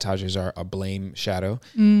self-sabotagers are a blame shadow.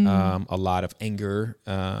 A lot of anger,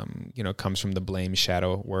 comes from the blame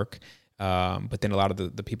shadow work. But then a lot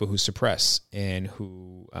of the people who suppress and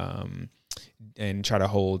who and try to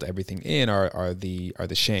hold everything in are the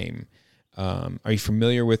shame. Are you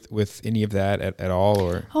familiar with any of that at all?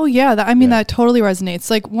 Or oh yeah, that totally resonates.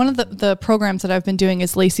 Like one of the programs that I've been doing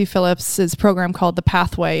is Lacy Phillips's program called The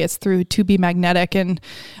Pathway. It's through To Be Magnetic, and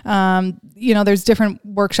there's different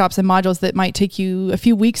workshops and modules that might take you a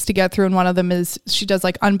few weeks to get through. And one of them is she does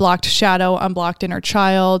like unblocked shadow, unblocked inner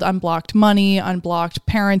child, unblocked money, unblocked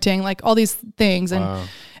parenting, like all these things. Wow.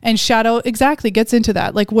 And shadow exactly gets into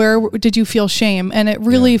that. Like, where did you feel shame? And it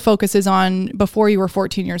really focuses on before you were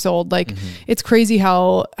 14 years old. Like, it's crazy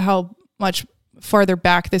how much farther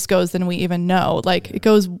back this goes than we even know. Like, it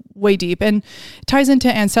goes way deep, and it ties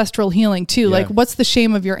into ancestral healing too. Like, what's the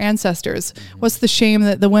shame of your ancestors? What's the shame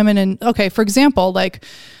that the women for example, like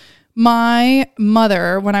my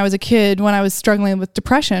mother, when I was a kid, when I was struggling with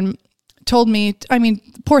depression, told me,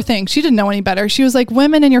 poor thing, she didn't know any better. She was like,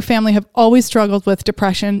 women in your family have always struggled with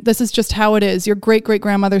depression. This is just how it is. Your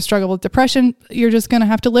great-great-grandmother struggled with depression. You're just going to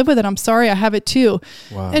have to live with it. I'm sorry, I have it too.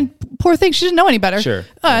 Wow. And poor thing, she didn't know any better. Sure.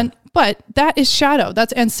 But that is shadow.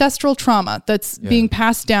 That's ancestral trauma that's being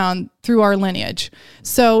passed down through our lineage.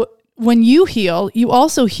 So when you heal, you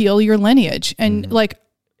also heal your lineage. And like,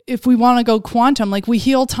 if we want to go quantum, like we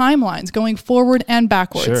heal timelines going forward and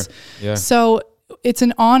backwards. Sure. Yeah. So it's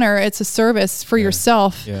an honor, it's a service for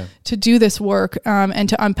yourself to do this work and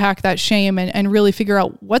to unpack that shame and really figure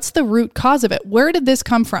out what's the root cause of it. Where did this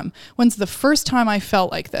come from? When's the first time I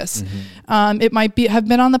felt like this? It might have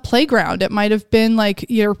been on the playground. It might have been like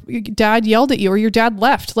your dad yelled at you or your dad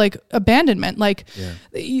left, like abandonment, like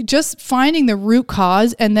you just finding the root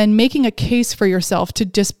cause and then making a case for yourself to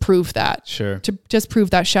disprove that. Sure. To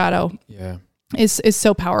disprove that shadow. Yeah. Is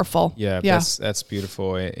so powerful. Yeah. That's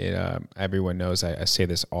beautiful. Everyone knows I say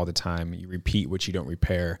this all the time. You repeat what you don't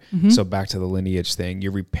repair. So back to the lineage thing,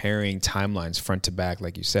 you're repairing timelines front to back,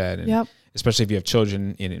 like you said. And especially if you have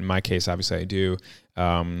children, in my case, obviously I do.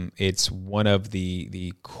 It's one of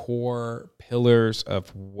the core pillars of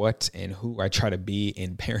what and who I try to be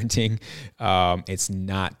in parenting. It's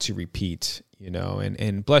not to repeat,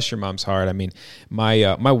 and bless your mom's heart. I mean,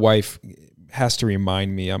 my wife has to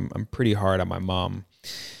remind me, I'm pretty hard on my mom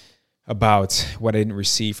about what I didn't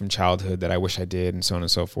receive from childhood that I wish I did, and so on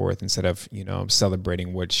and so forth, instead of,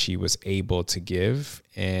 celebrating what she was able to give.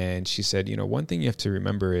 And she said, one thing you have to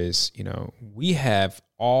remember is, we have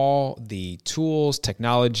all the tools,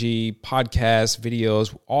 technology, podcasts,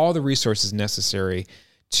 videos, all the resources necessary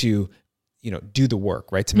to do the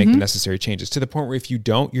work, right? To make the necessary changes, to the point where if you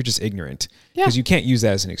don't, you're just ignorant, because you can't use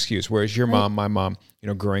that as an excuse. Whereas your mom, my mom,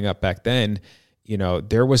 growing up back then,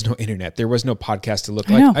 there was no internet, there was no podcast to look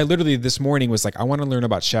like. I literally this morning was like, I want to learn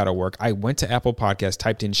about shadow work. I went to Apple Podcasts,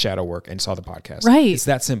 typed in shadow work, and saw the podcast. Right. It's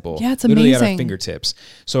that simple. Yeah, it's literally amazing. At our fingertips.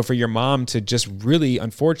 So for your mom to just really,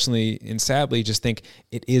 unfortunately and sadly, just think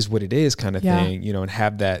it is what it is kind of thing, and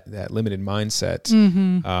have that limited mindset,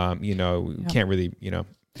 can't really,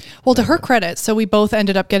 Well, to her credit, so we both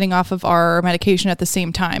ended up getting off of our medication at the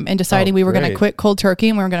same time and deciding we were going to quit cold turkey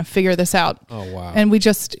and we were going to figure this out. Oh, wow. And we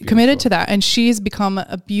just committed to that. And she's become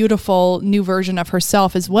a beautiful new version of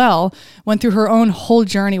herself as well. Went through her own whole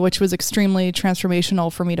journey, which was extremely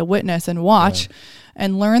transformational for me to witness and watch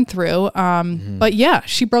and learn through. But yeah,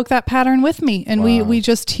 she broke that pattern with me and we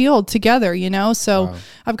just healed together, you know? So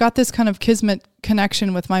I've got this kind of kismet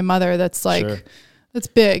connection with my mother that's like... That's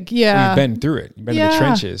big. Yeah. Well, you've been through it. You've been in the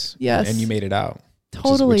trenches. Yes. And you made it out.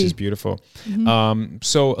 Totally. Which is beautiful.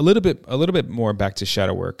 So a little bit more back to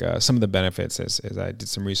shadow work. Some of the benefits as I did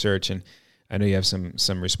some research, and I know you have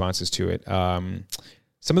some responses to it.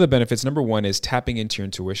 Some of the benefits, number one is tapping into your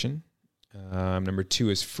intuition. Number two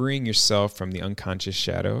is freeing yourself from the unconscious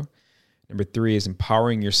shadow. Number three is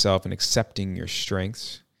empowering yourself and accepting your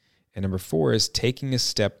strengths. And number four is taking a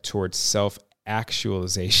step towards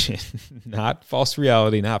self-actualization, not false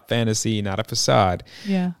reality, not fantasy, not a facade.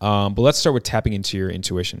 Yeah. But let's start with tapping into your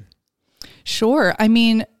intuition. Sure. I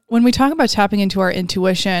mean, when we talk about tapping into our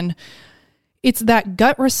intuition, it's that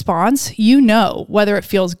gut response, you know, whether it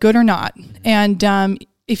feels good or not. And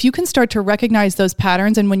if you can start to recognize those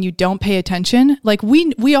patterns, and when you don't pay attention, like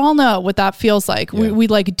we all know what that feels like. Yeah. We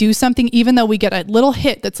like do something, even though we get a little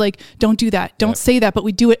hit that's like, don't do that, don't say that, but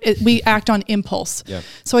we do it. We act on impulse. Yep.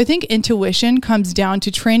 So I think intuition comes down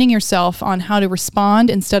to training yourself on how to respond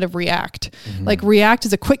instead of react. Like react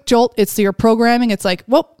is a quick jolt. It's your programming. It's like,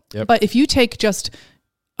 well, but if you take just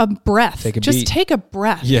a breath, take a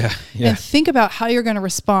breath and think about how you're going to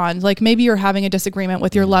respond. Like maybe you're having a disagreement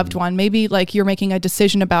with your loved one. Maybe like you're making a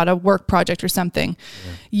decision about a work project or something.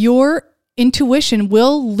 Your intuition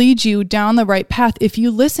will lead you down the right path if you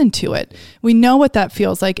listen to it. We know what that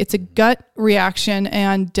feels like. It's a gut reaction.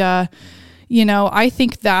 And, you know, I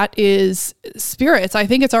think that is spirits. I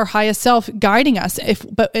think it's our highest self guiding us.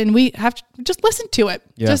 And we have to just listen to it.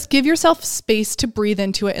 Yeah. Just give yourself space to breathe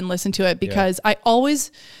into it and listen to it, because I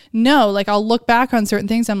always know, like I'll look back on certain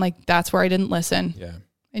things. I'm like, that's where I didn't listen. Yeah.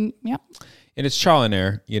 And and it's trial and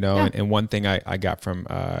error, you know, and one thing I got from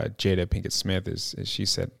Jada Pinkett Smith is she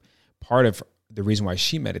said part of the reason why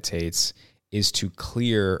she meditates is to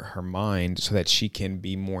clear her mind so that she can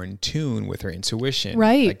be more in tune with her intuition.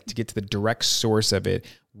 Right. Like to get to the direct source of it.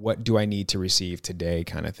 What do I need to receive today,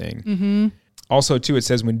 kind of thing. Also, too, it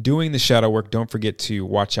says when doing the shadow work, don't forget to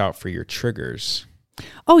watch out for your triggers.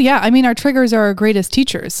 Oh, yeah. I mean, our triggers are our greatest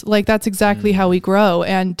teachers. Like that's exactly how we grow.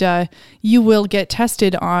 And you will get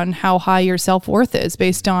tested on how high your self-worth is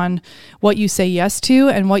based on what you say yes to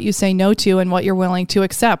and what you say no to and what you're willing to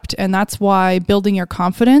accept. And that's why building your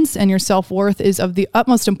confidence and your self-worth is of the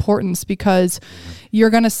utmost importance, because you're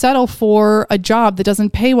going to settle for a job that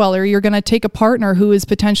doesn't pay well, or you're going to take a partner who is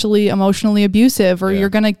potentially emotionally abusive, or you're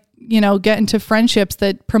going to get into friendships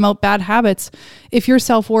that promote bad habits if your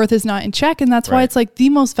self-worth is not in check. And that's why it's like the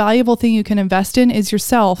most valuable thing you can invest in is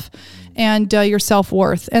yourself and your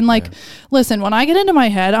self-worth. And like, listen, when I get into my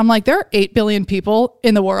head, I'm like, there are 8 billion people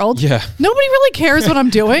in the world. Yeah. Nobody really cares what I'm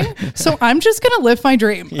doing. So I'm just going to live my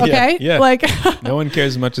dream. Okay. Yeah. Like no one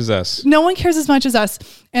cares as much as us. No one cares as much as us.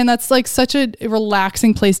 And that's like such a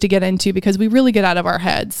relaxing place to get into, because we really get out of our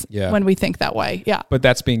heads when we think that way. Yeah. But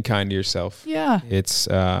that's being kind to yourself. Yeah. It's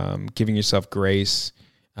giving yourself grace.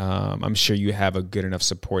 I'm sure you have a good enough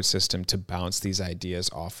support system to bounce these ideas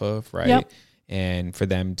off of, right? Yep. And for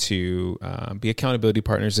them to be accountability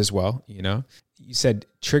partners as well. You know, you said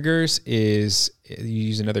triggers is, you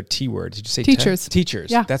use another T word. Did you say teachers?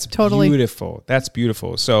 Teachers. Yeah, that's totally beautiful. That's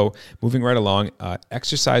beautiful. So moving right along,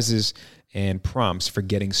 exercises and prompts for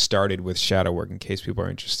getting started with shadow work in case people are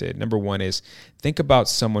interested. Number one is think about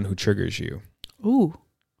someone who triggers you. Ooh.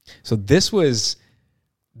 So this was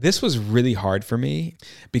really hard for me,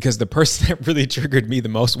 because the person that really triggered me the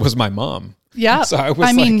most was my mom. Yeah. So I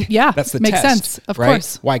was that's the makes test. Sense. Of right?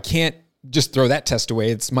 course. Well, I can't just throw that test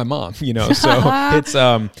away. It's my mom, you know? So it's,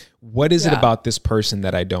 what is it about this person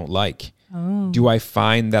that I don't like? Oh. Do I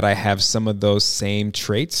find that I have some of those same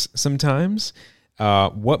traits sometimes?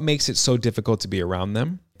 What makes it so difficult to be around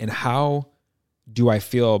them? And how do I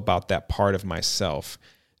feel about that part of myself?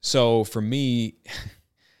 So for me,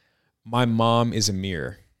 my mom is a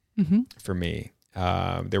mirror for me.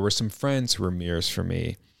 There were some friends who were mirrors for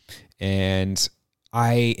me. And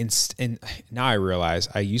now I realize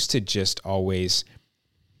I used to just always,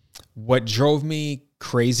 what drove me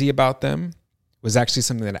crazy about them was actually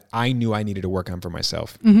something that I knew I needed to work on for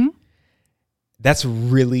myself. That's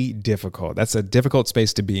really difficult. That's a difficult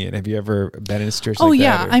space to be in. Have you ever been in a situation like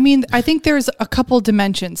that? Oh, yeah. I mean, I think there's a couple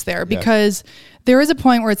dimensions there because there is a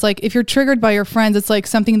point where it's like, if you're triggered by your friends, it's like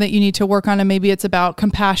something that you need to work on. And maybe it's about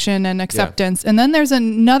compassion and acceptance. And then there's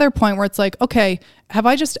another point where it's like, okay, have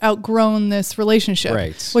I just outgrown this relationship?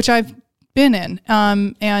 Right. Which I've been in.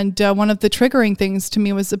 And one of the triggering things to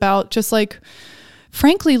me was about just like,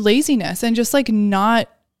 frankly, laziness and just like not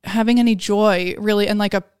having any joy really. And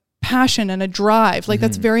like a passion and a drive. Like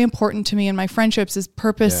that's very important to me in my friendships is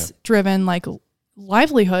purpose driven, like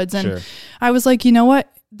livelihoods. And I was like, you know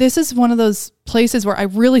what? This is one of those places where I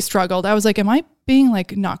really struggled. I was like, am I being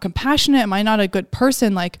like not compassionate? Am I not a good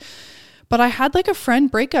person? Like, but I had like a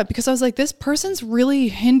friend breakup because I was like, this person's really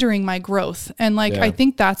hindering my growth. And like, I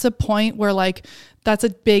think that's a point where like, that's a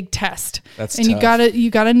big test. That's and tough.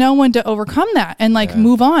 you gotta know when to overcome that and like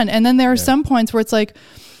move on. And then there are some points where it's like,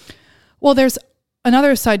 well, there's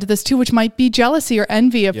another side to this too, which might be jealousy or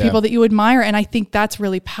envy of people that you admire. And I think that's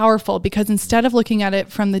really powerful because instead of looking at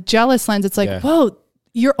it from the jealous lens, it's like, whoa,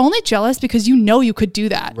 you're only jealous because you know you could do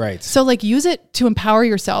that. Right. So like use it to empower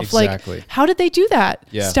yourself. Exactly. Like, how did they do that?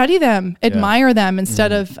 Yeah. Study them, admire them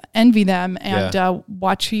instead of envy them and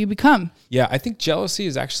watch who you become. Yeah. I think jealousy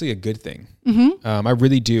is actually a good thing. I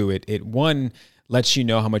really do. It one lets you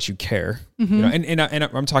know how much you care, you know, and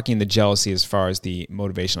I'm talking the jealousy as far as the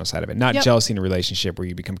motivational side of it, not jealousy in a relationship where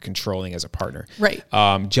you become controlling as a partner. Right.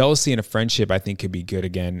 Jealousy in a friendship, I think could be good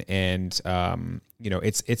again. And, you know,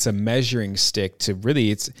 it's a measuring stick to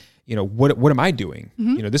really, it's, you know, what am I doing?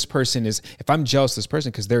 You know, this person is, if I'm jealous of this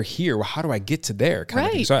person because they're here, well, how do I get to there kind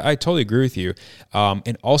of thing? So I totally agree with you.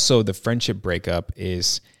 And also the friendship breakup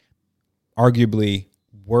is arguably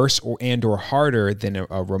worse or harder than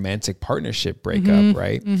a romantic partnership breakup,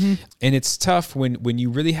 right? And it's tough when you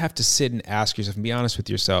really have to sit and ask yourself and be honest with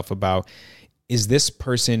yourself about, is this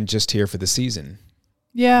person just here for the season?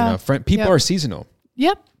 Yeah. You know, people are seasonal.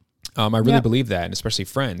 Yep. I really believe that, and especially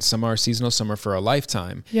friends. Some are seasonal, some are for a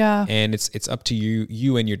lifetime. Yeah. And it's up to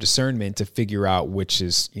you and your discernment to figure out which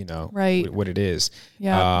is, you know, what it is.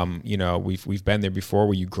 Yeah. You know, we've been there before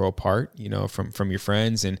where you grow apart, you know, from your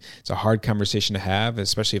friends, and it's a hard conversation to have,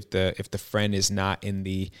 especially if the friend is not in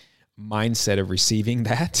the mindset of receiving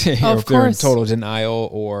that, or if they're in total denial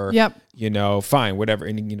or, you know, fine, whatever.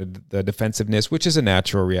 And, you know, the defensiveness, which is a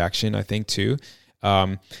natural reaction, I think, too.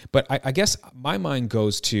 But I guess my mind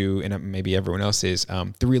goes to, and maybe everyone else is,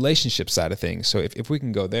 the relationship side of things. So if we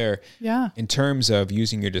can go there, in terms of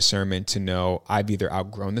using your discernment to know I've either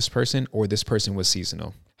outgrown this person or this person was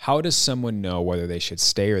seasonal. How does someone know whether they should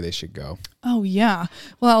stay or they should go? Oh, yeah.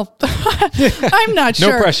 Well, I'm not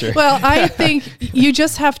sure. No pressure. Well, I think you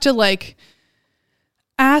just have to like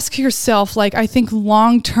ask yourself, like, I think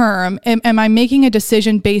long term, am I making a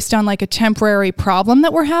decision based on like a temporary problem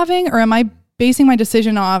that we're having, or am I basing my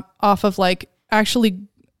decision off of like actually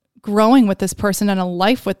growing with this person and a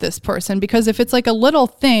life with this person? Because if it's like a little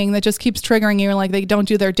thing that just keeps triggering you, like they don't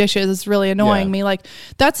do their dishes, it's really annoying me. Like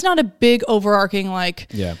that's not a big overarching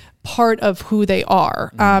like part of who they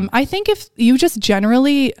are. I think if you just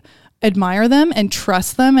generally admire them and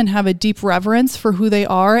trust them and have a deep reverence for who they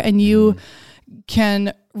are, and you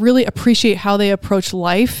can really appreciate how they approach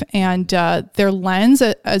life and their lens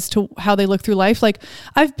as to how they look through life. Like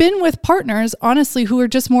I've been with partners, honestly, who are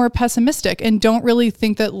just more pessimistic and don't really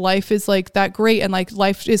think that life is like that great, and like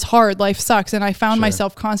life is hard, life sucks. And I found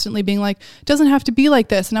myself constantly being like, it doesn't have to be like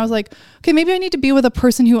this. And I was like, okay, maybe I need to be with a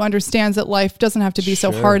person who understands that life doesn't have to be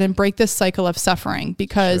so hard and break this cycle of suffering,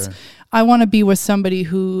 because I want to be with somebody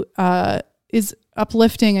who is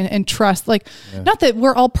uplifting and trust. Like, not that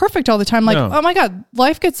we're all perfect all the time. Like, oh my God,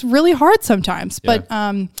 life gets really hard sometimes. But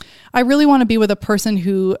I really want to be with a person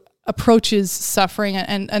who approaches suffering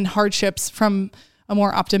and hardships from a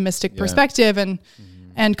more optimistic perspective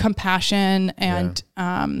and compassion and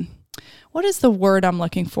what is the word I'm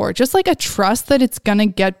looking for? Just like a trust that it's gonna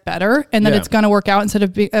get better and that it's gonna work out instead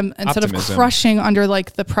of crushing under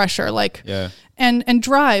like the pressure. Like and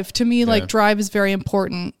drive, to me, like drive is very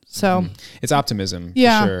important. So it's optimism, for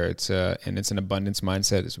sure. It's and it's an abundance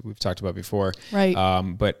mindset, as we've talked about before. Right.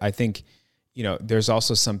 But I think, you know, there's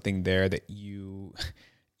also something there that you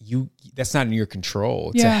that's not in your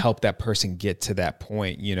control to help that person get to that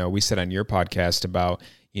point. You know, we said on your podcast about,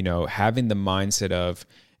 you know, having the mindset of,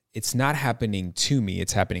 it's not happening to me,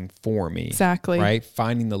 it's happening for me. Exactly. Right?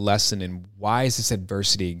 Finding the lesson in why is this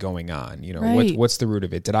adversity going on? You know, what's the root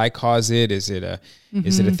of it? Did I cause it? Is it a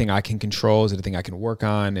thing I can control? Is it a thing I can work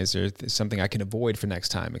on? Is there something I can avoid for next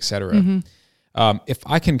time, et cetera? If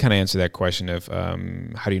I can kind of answer that question of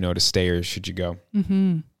how do you know to stay or should you go?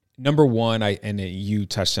 number one, you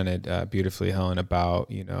touched on it beautifully, Helen,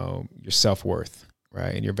 about, your self-worth,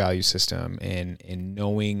 right? And your value system and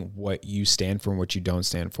knowing what you stand for and what you don't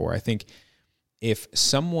stand for. I think if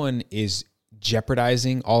someone is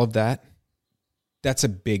jeopardizing all of that, that's a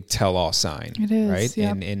big tell-all sign. It is, right?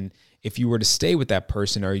 Yep. And if you were to stay with that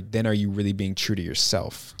person, are you really being true to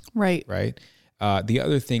yourself? Right. Right. The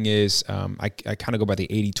other thing is, I kind of go by the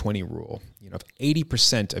 80-20 rule. If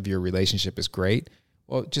 80% of your relationship is great,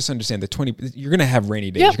 well, just understand that you're going to have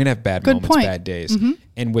rainy days. Yep. You're going to have bad moments, bad days. Mm-hmm.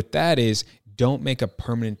 And with that is, don't make a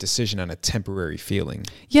permanent decision on a temporary feeling.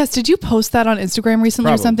 Yes. Did you post that on Instagram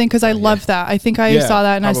recently or something? Because I loved that. I think I saw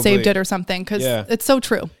that and I saved it or something because it's so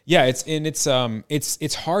true. Yeah.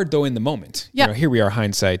 It's hard though in the moment. Yeah. Here we are,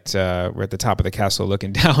 hindsight. We're at the top of the castle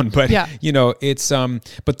looking down, but it's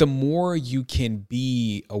but the more you can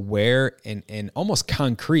be aware and almost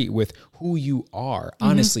concrete with who you are,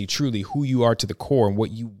 honestly, truly who you are to the core and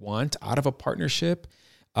what you want out of a partnership,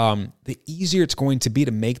 the easier it's going to be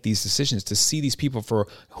to make these decisions, to see these people for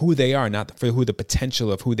who they are, not for who the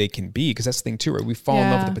potential of who they can be. Because that's the thing too, right? We fall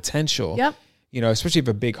in love with the potential. Yep. Especially if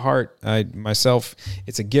a big heart, myself,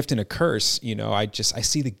 it's a gift and a curse. I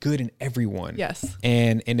see the good in everyone. Yes.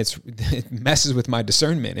 And it messes with my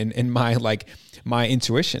discernment and my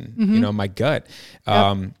intuition, my gut.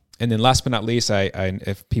 Yep. And then last but not least,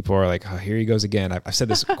 if people are like, oh, here he goes again. I've said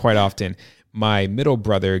this quite often. My middle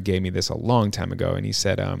brother gave me this a long time ago, and he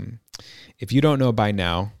said, if you don't know by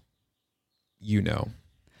now, you know.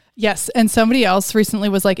 Yes. And somebody else recently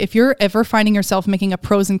was like, if you're ever finding yourself making a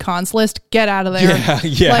pros and cons list, get out of there.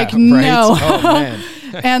 Yeah. Like, right? no. Oh, man.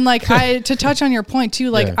 And to touch on your point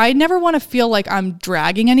too, I never want to feel like I'm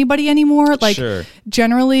dragging anybody anymore.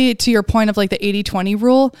 Generally to your point of the 80-20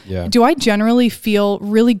 rule, do I generally feel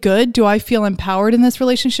really good? Do I feel empowered in this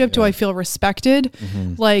relationship? Do I feel respected?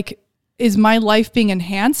 Mm-hmm. Is my life being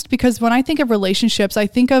enhanced? Because when I think of relationships, I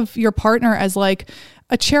think of your partner as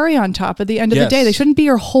a cherry on top at the end of the day. They shouldn't be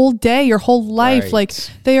your whole day, your whole life.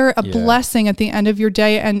 Right. They are a blessing at the end of your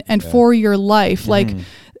day and for your life. Mm-hmm.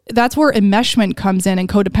 That's where enmeshment comes in and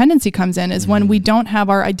codependency comes in is when we don't have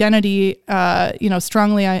our identity,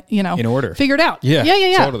 strongly, in order, figured out. Yeah.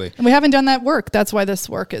 Totally. And we haven't done that work. That's why this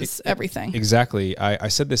work is everything. Exactly. I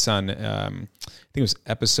said this on, I think it was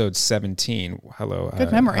episode 17. Hello.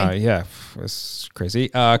 Good memory. It was crazy.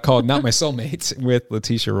 Called Not My Soulmate with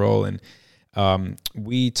Letitia Roll. And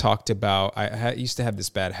we talked about, I used to have this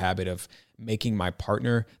bad habit of making my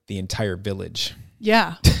partner the entire village.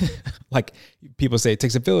 Yeah. People say it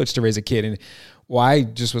takes a village to raise a kid. And I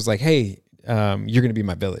just was like, hey, you're going to be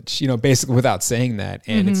my village, basically without saying that.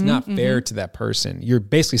 And it's not fair to that person. You're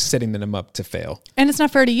basically setting them up to fail. And it's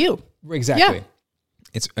not fair to you. Exactly. Yeah.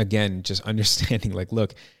 It's again, just understanding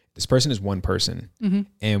look, this person is one person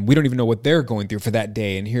and we don't even know what they're going through for that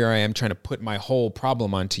day. And here I am trying to put my whole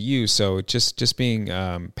problem onto you. So just being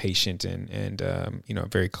patient and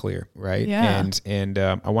very clear. Right. Yeah. And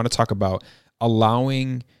I want to talk about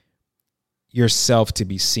allowing yourself to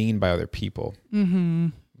be seen by other people. Mm-hmm.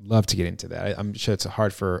 Love to get into that. I'm sure it's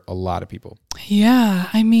hard for a lot of people. Yeah.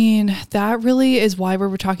 I mean, that really is why we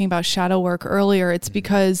were talking about shadow work earlier. It's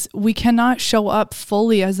because we cannot show up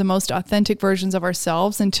fully as the most authentic versions of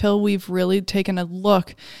ourselves until we've really taken a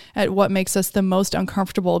look at what makes us the most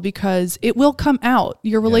uncomfortable, because it will come out.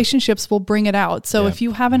 Your relationships will bring it out. So if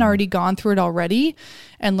you haven't already gone through it already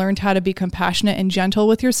and learned how to be compassionate and gentle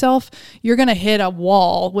with yourself, you're going to hit a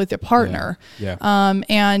wall with your partner.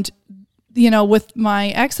 And with my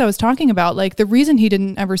ex I was talking about, the reason he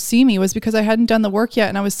didn't ever see me was because I hadn't done the work yet.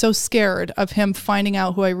 And I was so scared of him finding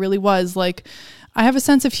out who I really was. I have a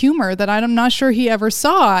sense of humor that I'm not sure he ever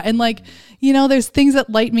saw. And there's things that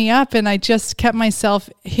light me up, and I just kept myself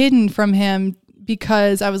hidden from him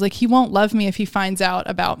because I was like, he won't love me if he finds out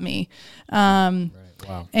about me. Right.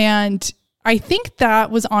 Wow. And I think that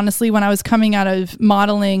was honestly when I was coming out of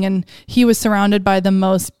modeling, and he was surrounded by the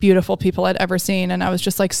most beautiful people I'd ever seen. And I was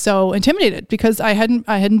just so intimidated because I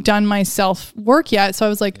hadn't done my self work yet. So I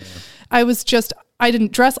was I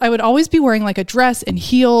didn't dress. I would always be wearing a dress and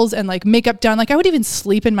heels and makeup done. I would even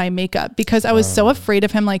sleep in my makeup because I was so afraid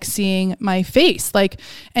of him seeing my face,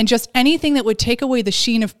 and just anything that would take away the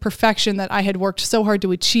sheen of perfection that I had worked so hard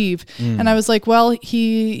to achieve. And I was like, well,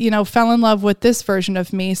 he, fell in love with this version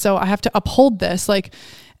of me. So I have to uphold this,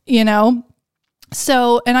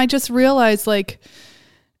 so, and I just realized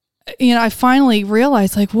I finally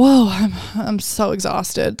realized like, whoa, I'm so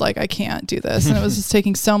exhausted. Like I can't do this. And it was just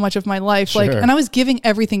taking so much of my life. Sure. Like, and I was giving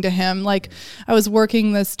everything to him. Like I was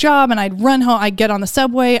working this job and I'd run home, I'd get on the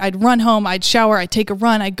subway, I'd run home, I'd shower, I'd take a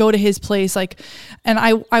run, I'd go to his place. Like, and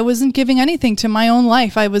I wasn't giving anything to my own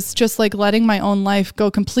life. I was just like letting my own life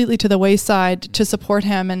go completely to the wayside to support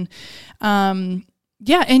him. And,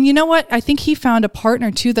 yeah. And you know what? I think he found a partner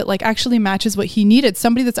too that like actually matches what he needed.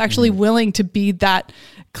 Somebody that's actually willing to be that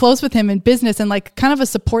close with him in business and like kind of a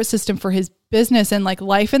support system for his business and like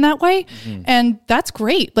life in that way. And that's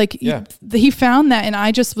great. Like he found that. And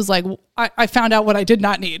I just was like, I found out what I did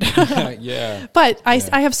not need. But I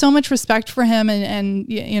have so much respect for him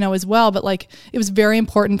and, as well. But like, it was very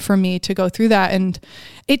important for me to go through that. And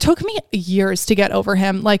it took me years to get over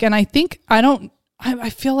him. Like, and I think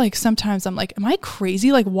I feel like sometimes I'm like, am I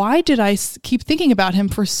crazy? Like, why did I keep thinking about him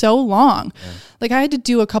for so long? Like I had to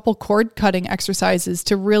do a couple cord cutting exercises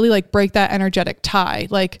to really like break that energetic tie,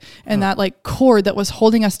 like, and that like cord that was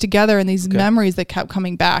holding us together and these memories that kept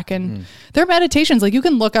coming back. And there are meditations, like you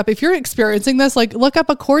can look up, if you're experiencing this, like look up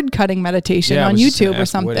a cord cutting meditation on YouTube or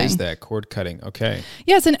something. What is that cord cutting? Okay.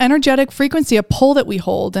 Yeah. It's an energetic frequency, a pull that we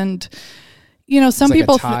hold. And some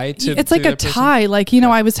people, it's like a tie. Like,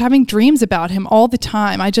 I was having dreams about him all the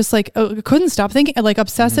time. I just like couldn't stop thinking, like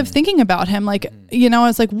obsessive thinking about him. Like, I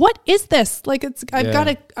was like, what is this? Like, I've got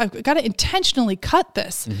to intentionally cut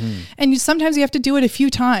this. And sometimes you have to do it a few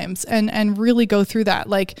times and really go through that.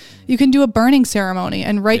 Like you can do a burning ceremony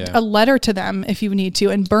and write a letter to them if you need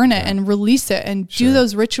to and burn it and release it and do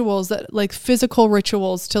those rituals that like physical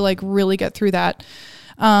rituals to like really get through that.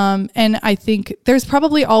 And I think there's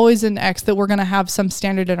probably always an ex that we're going to have some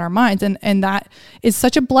standard in our minds. And that is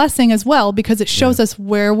such a blessing as well, because it shows us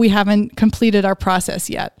where we haven't completed our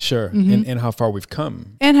process yet. Sure. And how far we've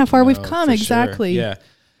come. And how far we've come. Exactly. Sure. Yeah.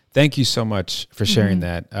 Thank you so much for sharing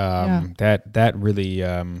that. That really,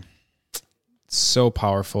 so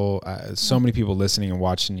powerful. So many people listening and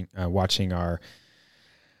watching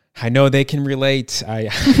I know they can relate. I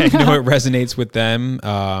know it resonates with them.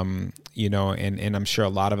 And I'm sure a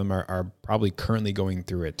lot of them are probably currently going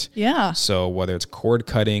through it. Yeah. So whether it's cord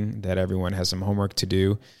cutting, that everyone has some homework to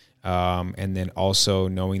do, and then also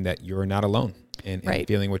knowing that you're not alone in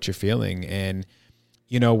feeling what you're feeling. And,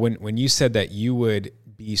 when you said that you would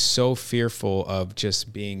be so fearful of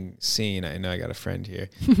just being seen, I know I got a friend here.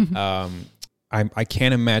 I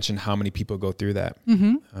can't imagine how many people go through that.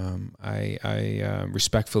 I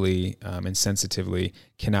respectfully and sensitively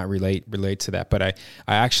cannot relate to that. But I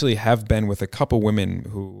actually have been with a couple women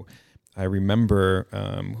who I remember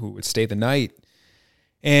who would stay the night.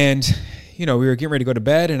 And, we were getting ready to go to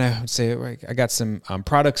bed, and I would say, I got some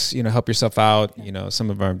products, help yourself out. Some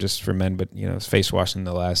of them are just for men, but, it's face washing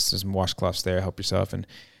there's some washcloths there, help yourself. And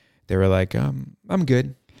they were like, I'm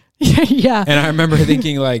good. Yeah. And I remember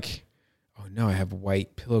thinking like, no, I have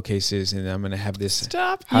white pillowcases and I'm going to have this.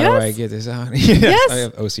 Stop. How do I get this out? Yes. I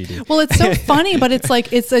have OCD. Well, it's so funny, but it's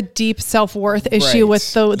like, it's a deep self-worth issue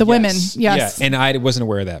with the women. Yes. Yeah. And I wasn't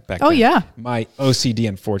aware of that back then. Oh, yeah. My OCD,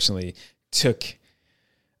 unfortunately, took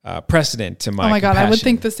precedent to my Oh my God, I would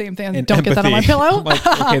think the same thing. Don't empathy. Get that on my pillow. I'm like,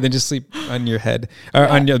 okay, then just sleep on your head or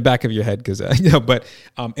on the back of your head. Cause but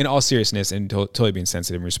in all seriousness and totally being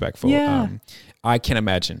sensitive and respectful, I can't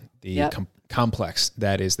imagine the complex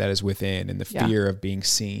that is within, and the fear of being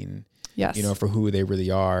seen, for who they really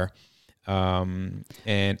are. And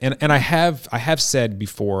I have said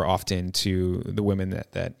before often to the women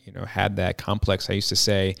that had that complex, I used to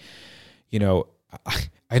say,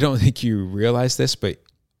 I don't think you realize this, but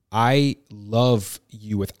I love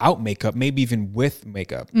you without makeup, maybe even with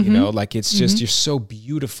makeup, like it's just, you're so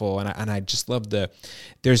beautiful. And I just love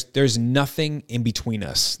there's nothing in between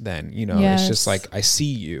us then, it's just like, I see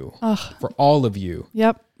you for all of you.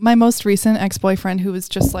 Yep. My most recent ex-boyfriend, who was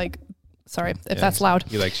just like, sorry if that's loud.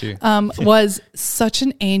 He likes you. Was such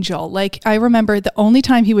an angel. Like I remember the only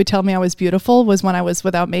time he would tell me I was beautiful was when I was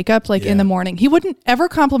without makeup, like in the morning. He wouldn't ever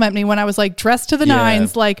compliment me when I was like dressed to the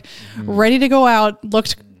nines, like ready to go out,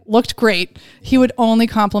 looked great. He would only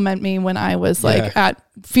compliment me when I was like at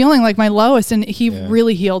feeling like my lowest, and he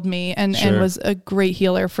really healed me and was a great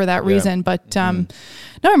healer for that reason. But no,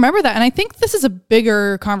 I remember that. And I think this is a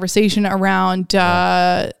bigger conversation around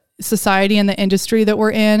society and the industry that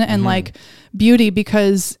we're in and like beauty,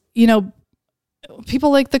 because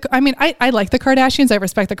people like I like the Kardashians. I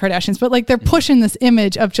respect the Kardashians, but like they're pushing this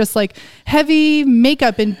image of just like heavy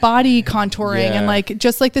makeup and body contouring and like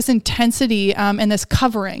just like this intensity and this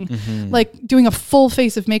covering, like doing a full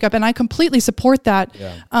face of makeup. And I completely support that.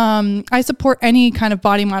 Yeah. I support any kind of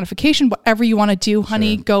body modification, whatever you want to do,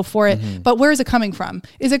 honey, go for it. But where is it coming from?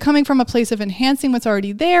 Is it coming from a place of enhancing what's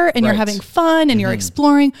already there and you're having fun and you're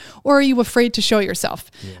exploring, or are you afraid to show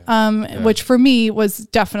yourself? Which for me was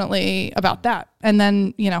definitely about that. And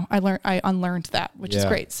then, you know, I unlearned that, which is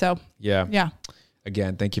great. So yeah.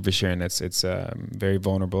 Again, thank you for sharing. It's very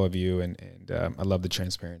vulnerable of you, and I love the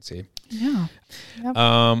transparency. Yeah. Yep.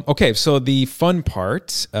 Okay, so the fun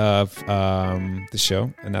part of the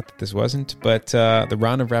show, and not that this wasn't, but the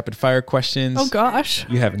round of rapid fire questions. Oh gosh,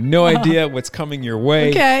 you have no idea what's coming your way.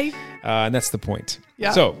 Okay, and that's the point.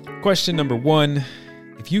 Yeah. So, question number 1: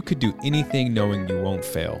 if you could do anything knowing you won't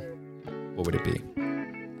fail, what would it be?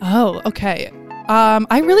 Oh, okay.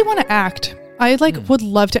 I really want to act. I would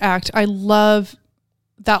love to act. I love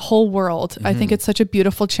that whole world. I think it's such a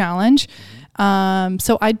beautiful challenge.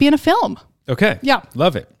 So I'd be in a film. Okay. Yeah.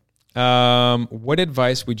 Love it. What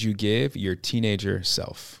advice would you give your teenager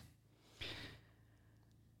self?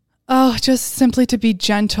 Oh, just simply to be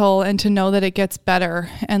gentle and to know that it gets better.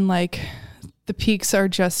 And like the peaks are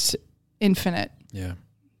just infinite. Yeah.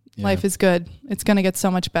 Life is good. It's going to get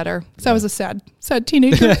so much better. Because I was a sad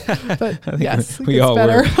teenager, but yes, we all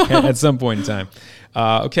were at some point in time.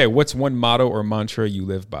 Okay. What's one motto or mantra you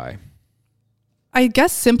live by? I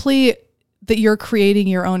guess simply that you're creating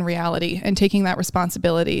your own reality and taking that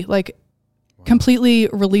responsibility, like completely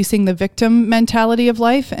releasing the victim mentality of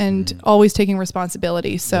life and always taking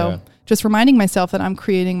responsibility. So just reminding myself that I'm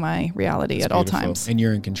creating my reality at all times. And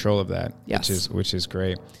you're in control of that, yes. which is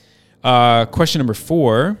great. Question number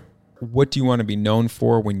 4, what do you want to be known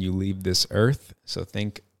for when you leave this earth? So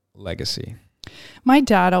think legacy. My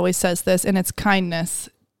dad always says this, and it's kindness.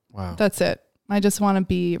 Wow. That's it. I just want to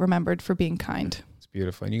be remembered for being kind. It's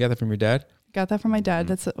beautiful. And you got that from your dad? Got that from my dad.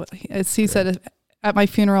 That's as he said at my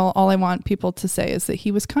funeral, all I want people to say is that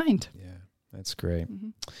he was kind. Yeah, that's great.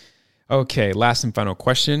 Okay, last and final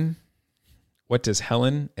question. What does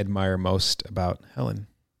Helen admire most about Helen?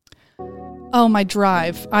 Oh, my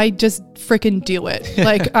drive. I just freaking do it.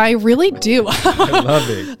 Like, I really do. I love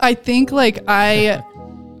it. I think like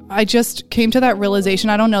I just came to that realization.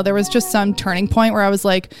 I don't know. There was just some turning point where I was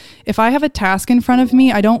like, if I have a task in front of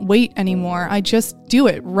me, I don't wait anymore. I just do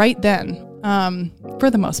it right then, for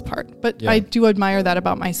the most part. But I do admire that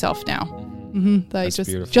about myself now. That I just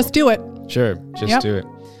do it. Sure. Just do it.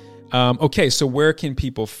 Okay. So where can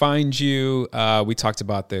people find you? We talked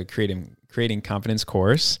about the Creating Confidence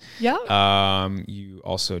course. Yeah. You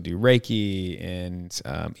also do Reiki and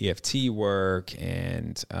EFT work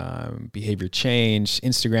and behavior change,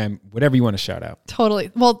 Instagram, whatever you want to shout out.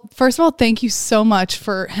 Totally. Well, first of all, thank you so much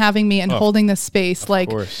for having me and holding this space. Like,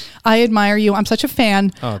 I admire you. I'm such a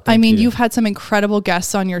fan. I mean, you've had some incredible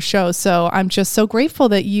guests on your show, so I'm just so grateful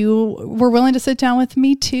that you were willing to sit down with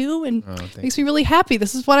me too, and makes me really happy.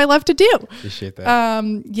 This is what I love to do. Appreciate that.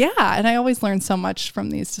 And I always learn so much from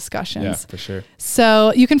these discussions. Yeah. For sure.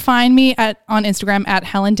 So you can find me on Instagram at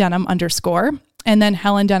HelenDenham_, and then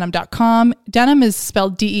HelenDenham.com. Denim is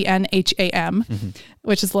spelled DENHAM,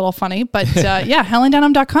 which is a little funny, but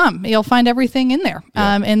HelenDenham.com. You'll find everything in there.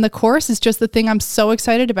 Yeah. And the course is just the thing I'm so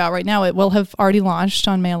excited about right now. It will have already launched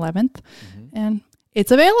on May 11th, and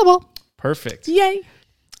it's available. Perfect. Yay.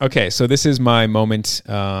 Okay, so this is my moment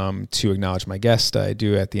to acknowledge my guest. I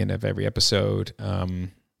do at the end of every episode.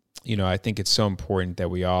 I think it's so important that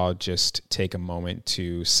we all just take a moment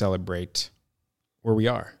to celebrate where we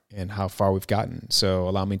are and how far we've gotten. So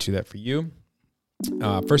allow me to do that for you.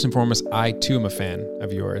 First and foremost, I too am a fan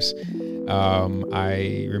of yours.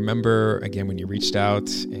 I remember, again, when you reached out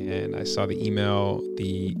and I saw the email,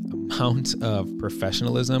 the amount of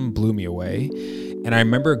professionalism blew me away. And I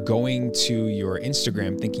remember going to your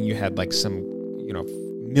Instagram thinking you had like some,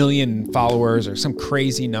 million followers or some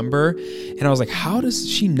crazy number. And I was like, how does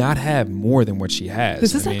she not have more than what she has?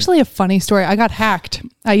 This is actually a funny story. I got hacked.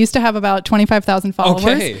 I used to have about 25,000 followers.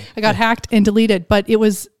 Okay. I got hacked and deleted, but it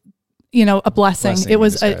was, a blessing. It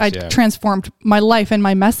was, I transformed my life and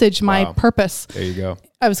my message, my purpose. There you go.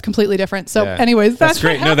 I was completely different. So anyways, that's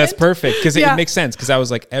great. No, that's perfect. Because it makes sense. Because I was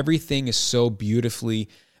like, everything is so beautifully,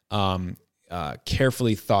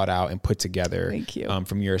 carefully thought out and put together. Thank you.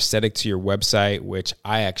 From your aesthetic to your website, which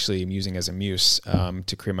I actually am using as a muse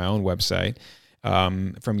to create my own website.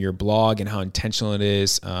 From your blog and how intentional it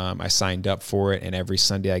is. I signed up for it, and every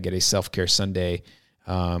Sunday I get a Self-Care Sunday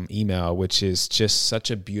email, which is just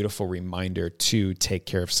such a beautiful reminder to take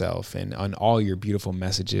care of self. And on all your beautiful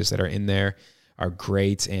messages that are in there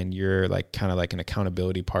great, and you're like kind of like an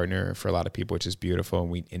accountability partner for a lot of people, which is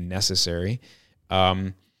beautiful and necessary.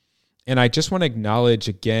 And I just want to acknowledge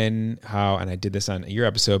again how, and I did this on your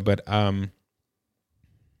episode, but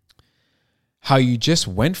how you just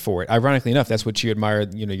went for it. Ironically enough, that's what you admire,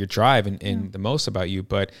 your drive and the most about you.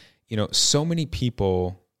 But, so many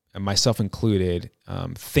people, and myself included,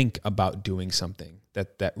 think about doing something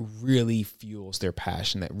that really fuels their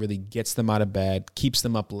passion, that really gets them out of bed, keeps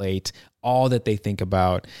them up late, all that they think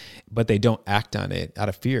about, but they don't act on it out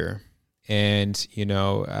of fear. And,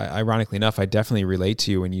 ironically enough, I definitely relate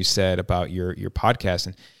to you when you said about your podcast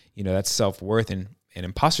and, that's self-worth and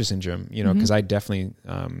imposter syndrome, because I definitely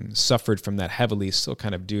suffered from that heavily, still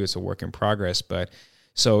kind of do. It's a work in progress, but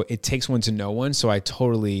so it takes one to know one. So I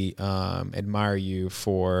totally admire you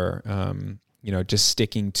for, just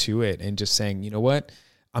sticking to it and just saying, you know what,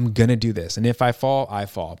 I'm going to do this. And if I fall, I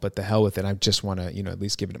fall, but the hell with it. I just want to, at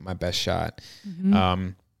least give it my best shot. Mm-hmm.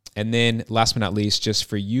 And then last but not least, just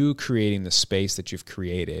for you creating the space that you've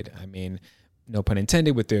created. I mean, no pun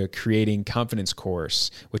intended, with the Creating Confidence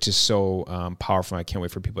course, which is so powerful. I can't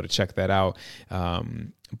wait for people to check that out.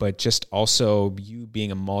 But just also you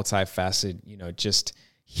being a multifaceted, just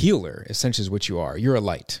healer, essentially is what you are. You're a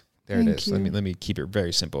light. There it is. Let me keep it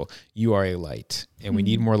very simple. You are a light, and we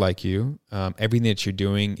need more like you. Everything that you're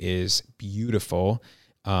doing is beautiful.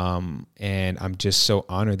 And I'm just so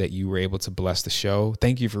honored that you were able to bless the show.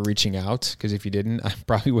 Thank you for reaching out, because if you didn't, I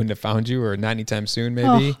probably wouldn't have found you, or not anytime soon,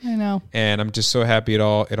 maybe. Oh, I know. And I'm just so happy it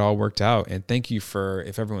all worked out. And thank you for,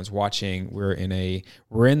 if everyone's watching, we're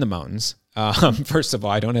in the mountains. First of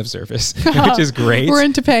all, I don't have service, which is great. We're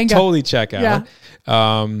in Topanga. Totally check out. Yeah.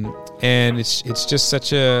 And it's just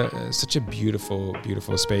such a beautiful,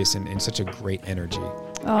 beautiful space and such a great energy.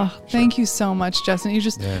 Oh, thank you so much, Justin. You're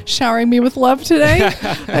just showering me with love today.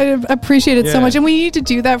 I appreciate it so much. And we need to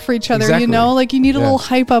do that for each other, like you need a little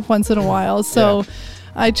hype up once in a while. So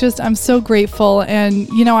I'm so grateful. And,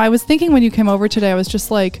 I was thinking when you came over today, I was just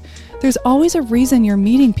like, there's always a reason you're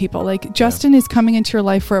meeting people. Like Justin is coming into your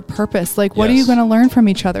life for a purpose. Like, what are you going to learn from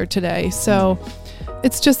each other today? So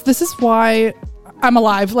it's just, this is why I'm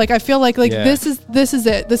alive. Like, I feel like this is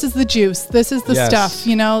it. This is the juice. This is the stuff,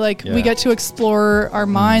 we get to explore our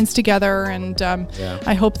minds together. And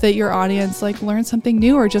I hope that your audience learns something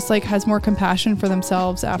new, or just has more compassion for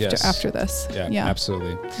themselves after this. Yeah,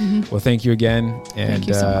 absolutely. Mm-hmm. Well, thank you again. And thank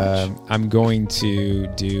you so much. I'm going to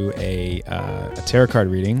do a tarot card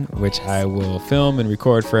reading, which I will film and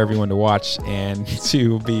record for everyone to watch and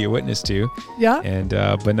to be a witness to. Yeah. And,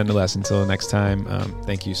 but nonetheless, until next time,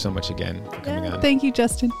 thank you so much again for coming on. Thank you,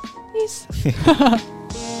 Justin. Peace.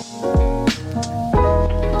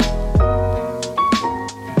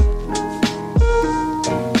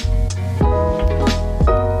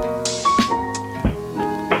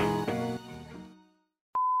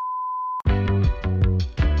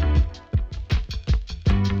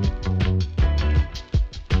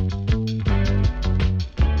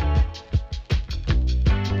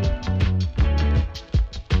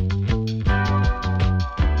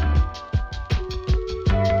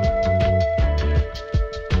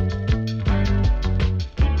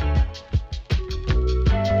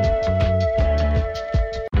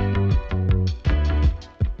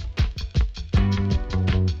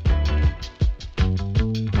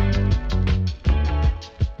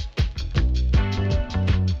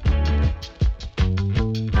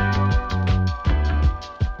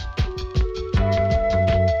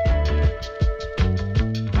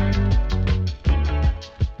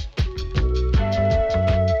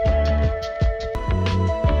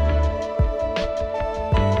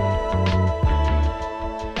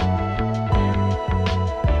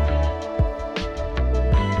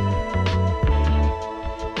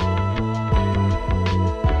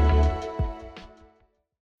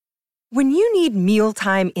 When you need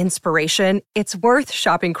mealtime inspiration, it's worth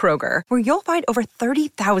shopping Kroger, where you'll find over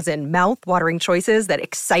 30,000 mouth-watering choices that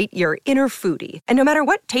excite your inner foodie. And no matter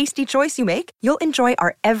what tasty choice you make, you'll enjoy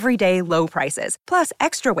our everyday low prices, plus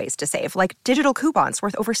extra ways to save, like digital coupons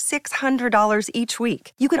worth over $600 each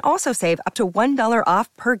week. You can also save up to $1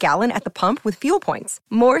 off per gallon at the pump with fuel points.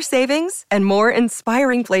 More savings and more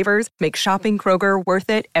inspiring flavors make shopping Kroger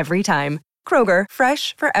worth it every time. Kroger,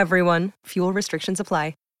 fresh for everyone. Fuel restrictions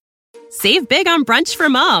apply. Save big on brunch for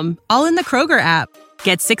mom, all in the Kroger app.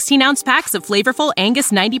 Get 16-ounce packs of flavorful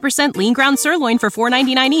Angus 90% lean ground sirloin for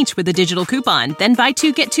 $4.99 each with a digital coupon. Then buy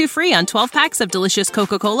 2, get 2 free on 12 packs of delicious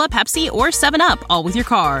Coca-Cola, Pepsi, or 7-Up, all with your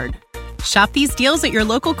card. Shop these deals at your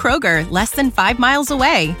local Kroger, less than 5 miles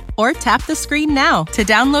away. Or tap the screen now to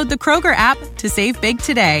download the Kroger app to save big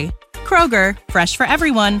today. Kroger, fresh for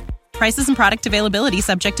everyone. Prices and product availability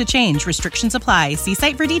subject to change. Restrictions apply. See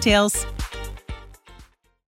site for details.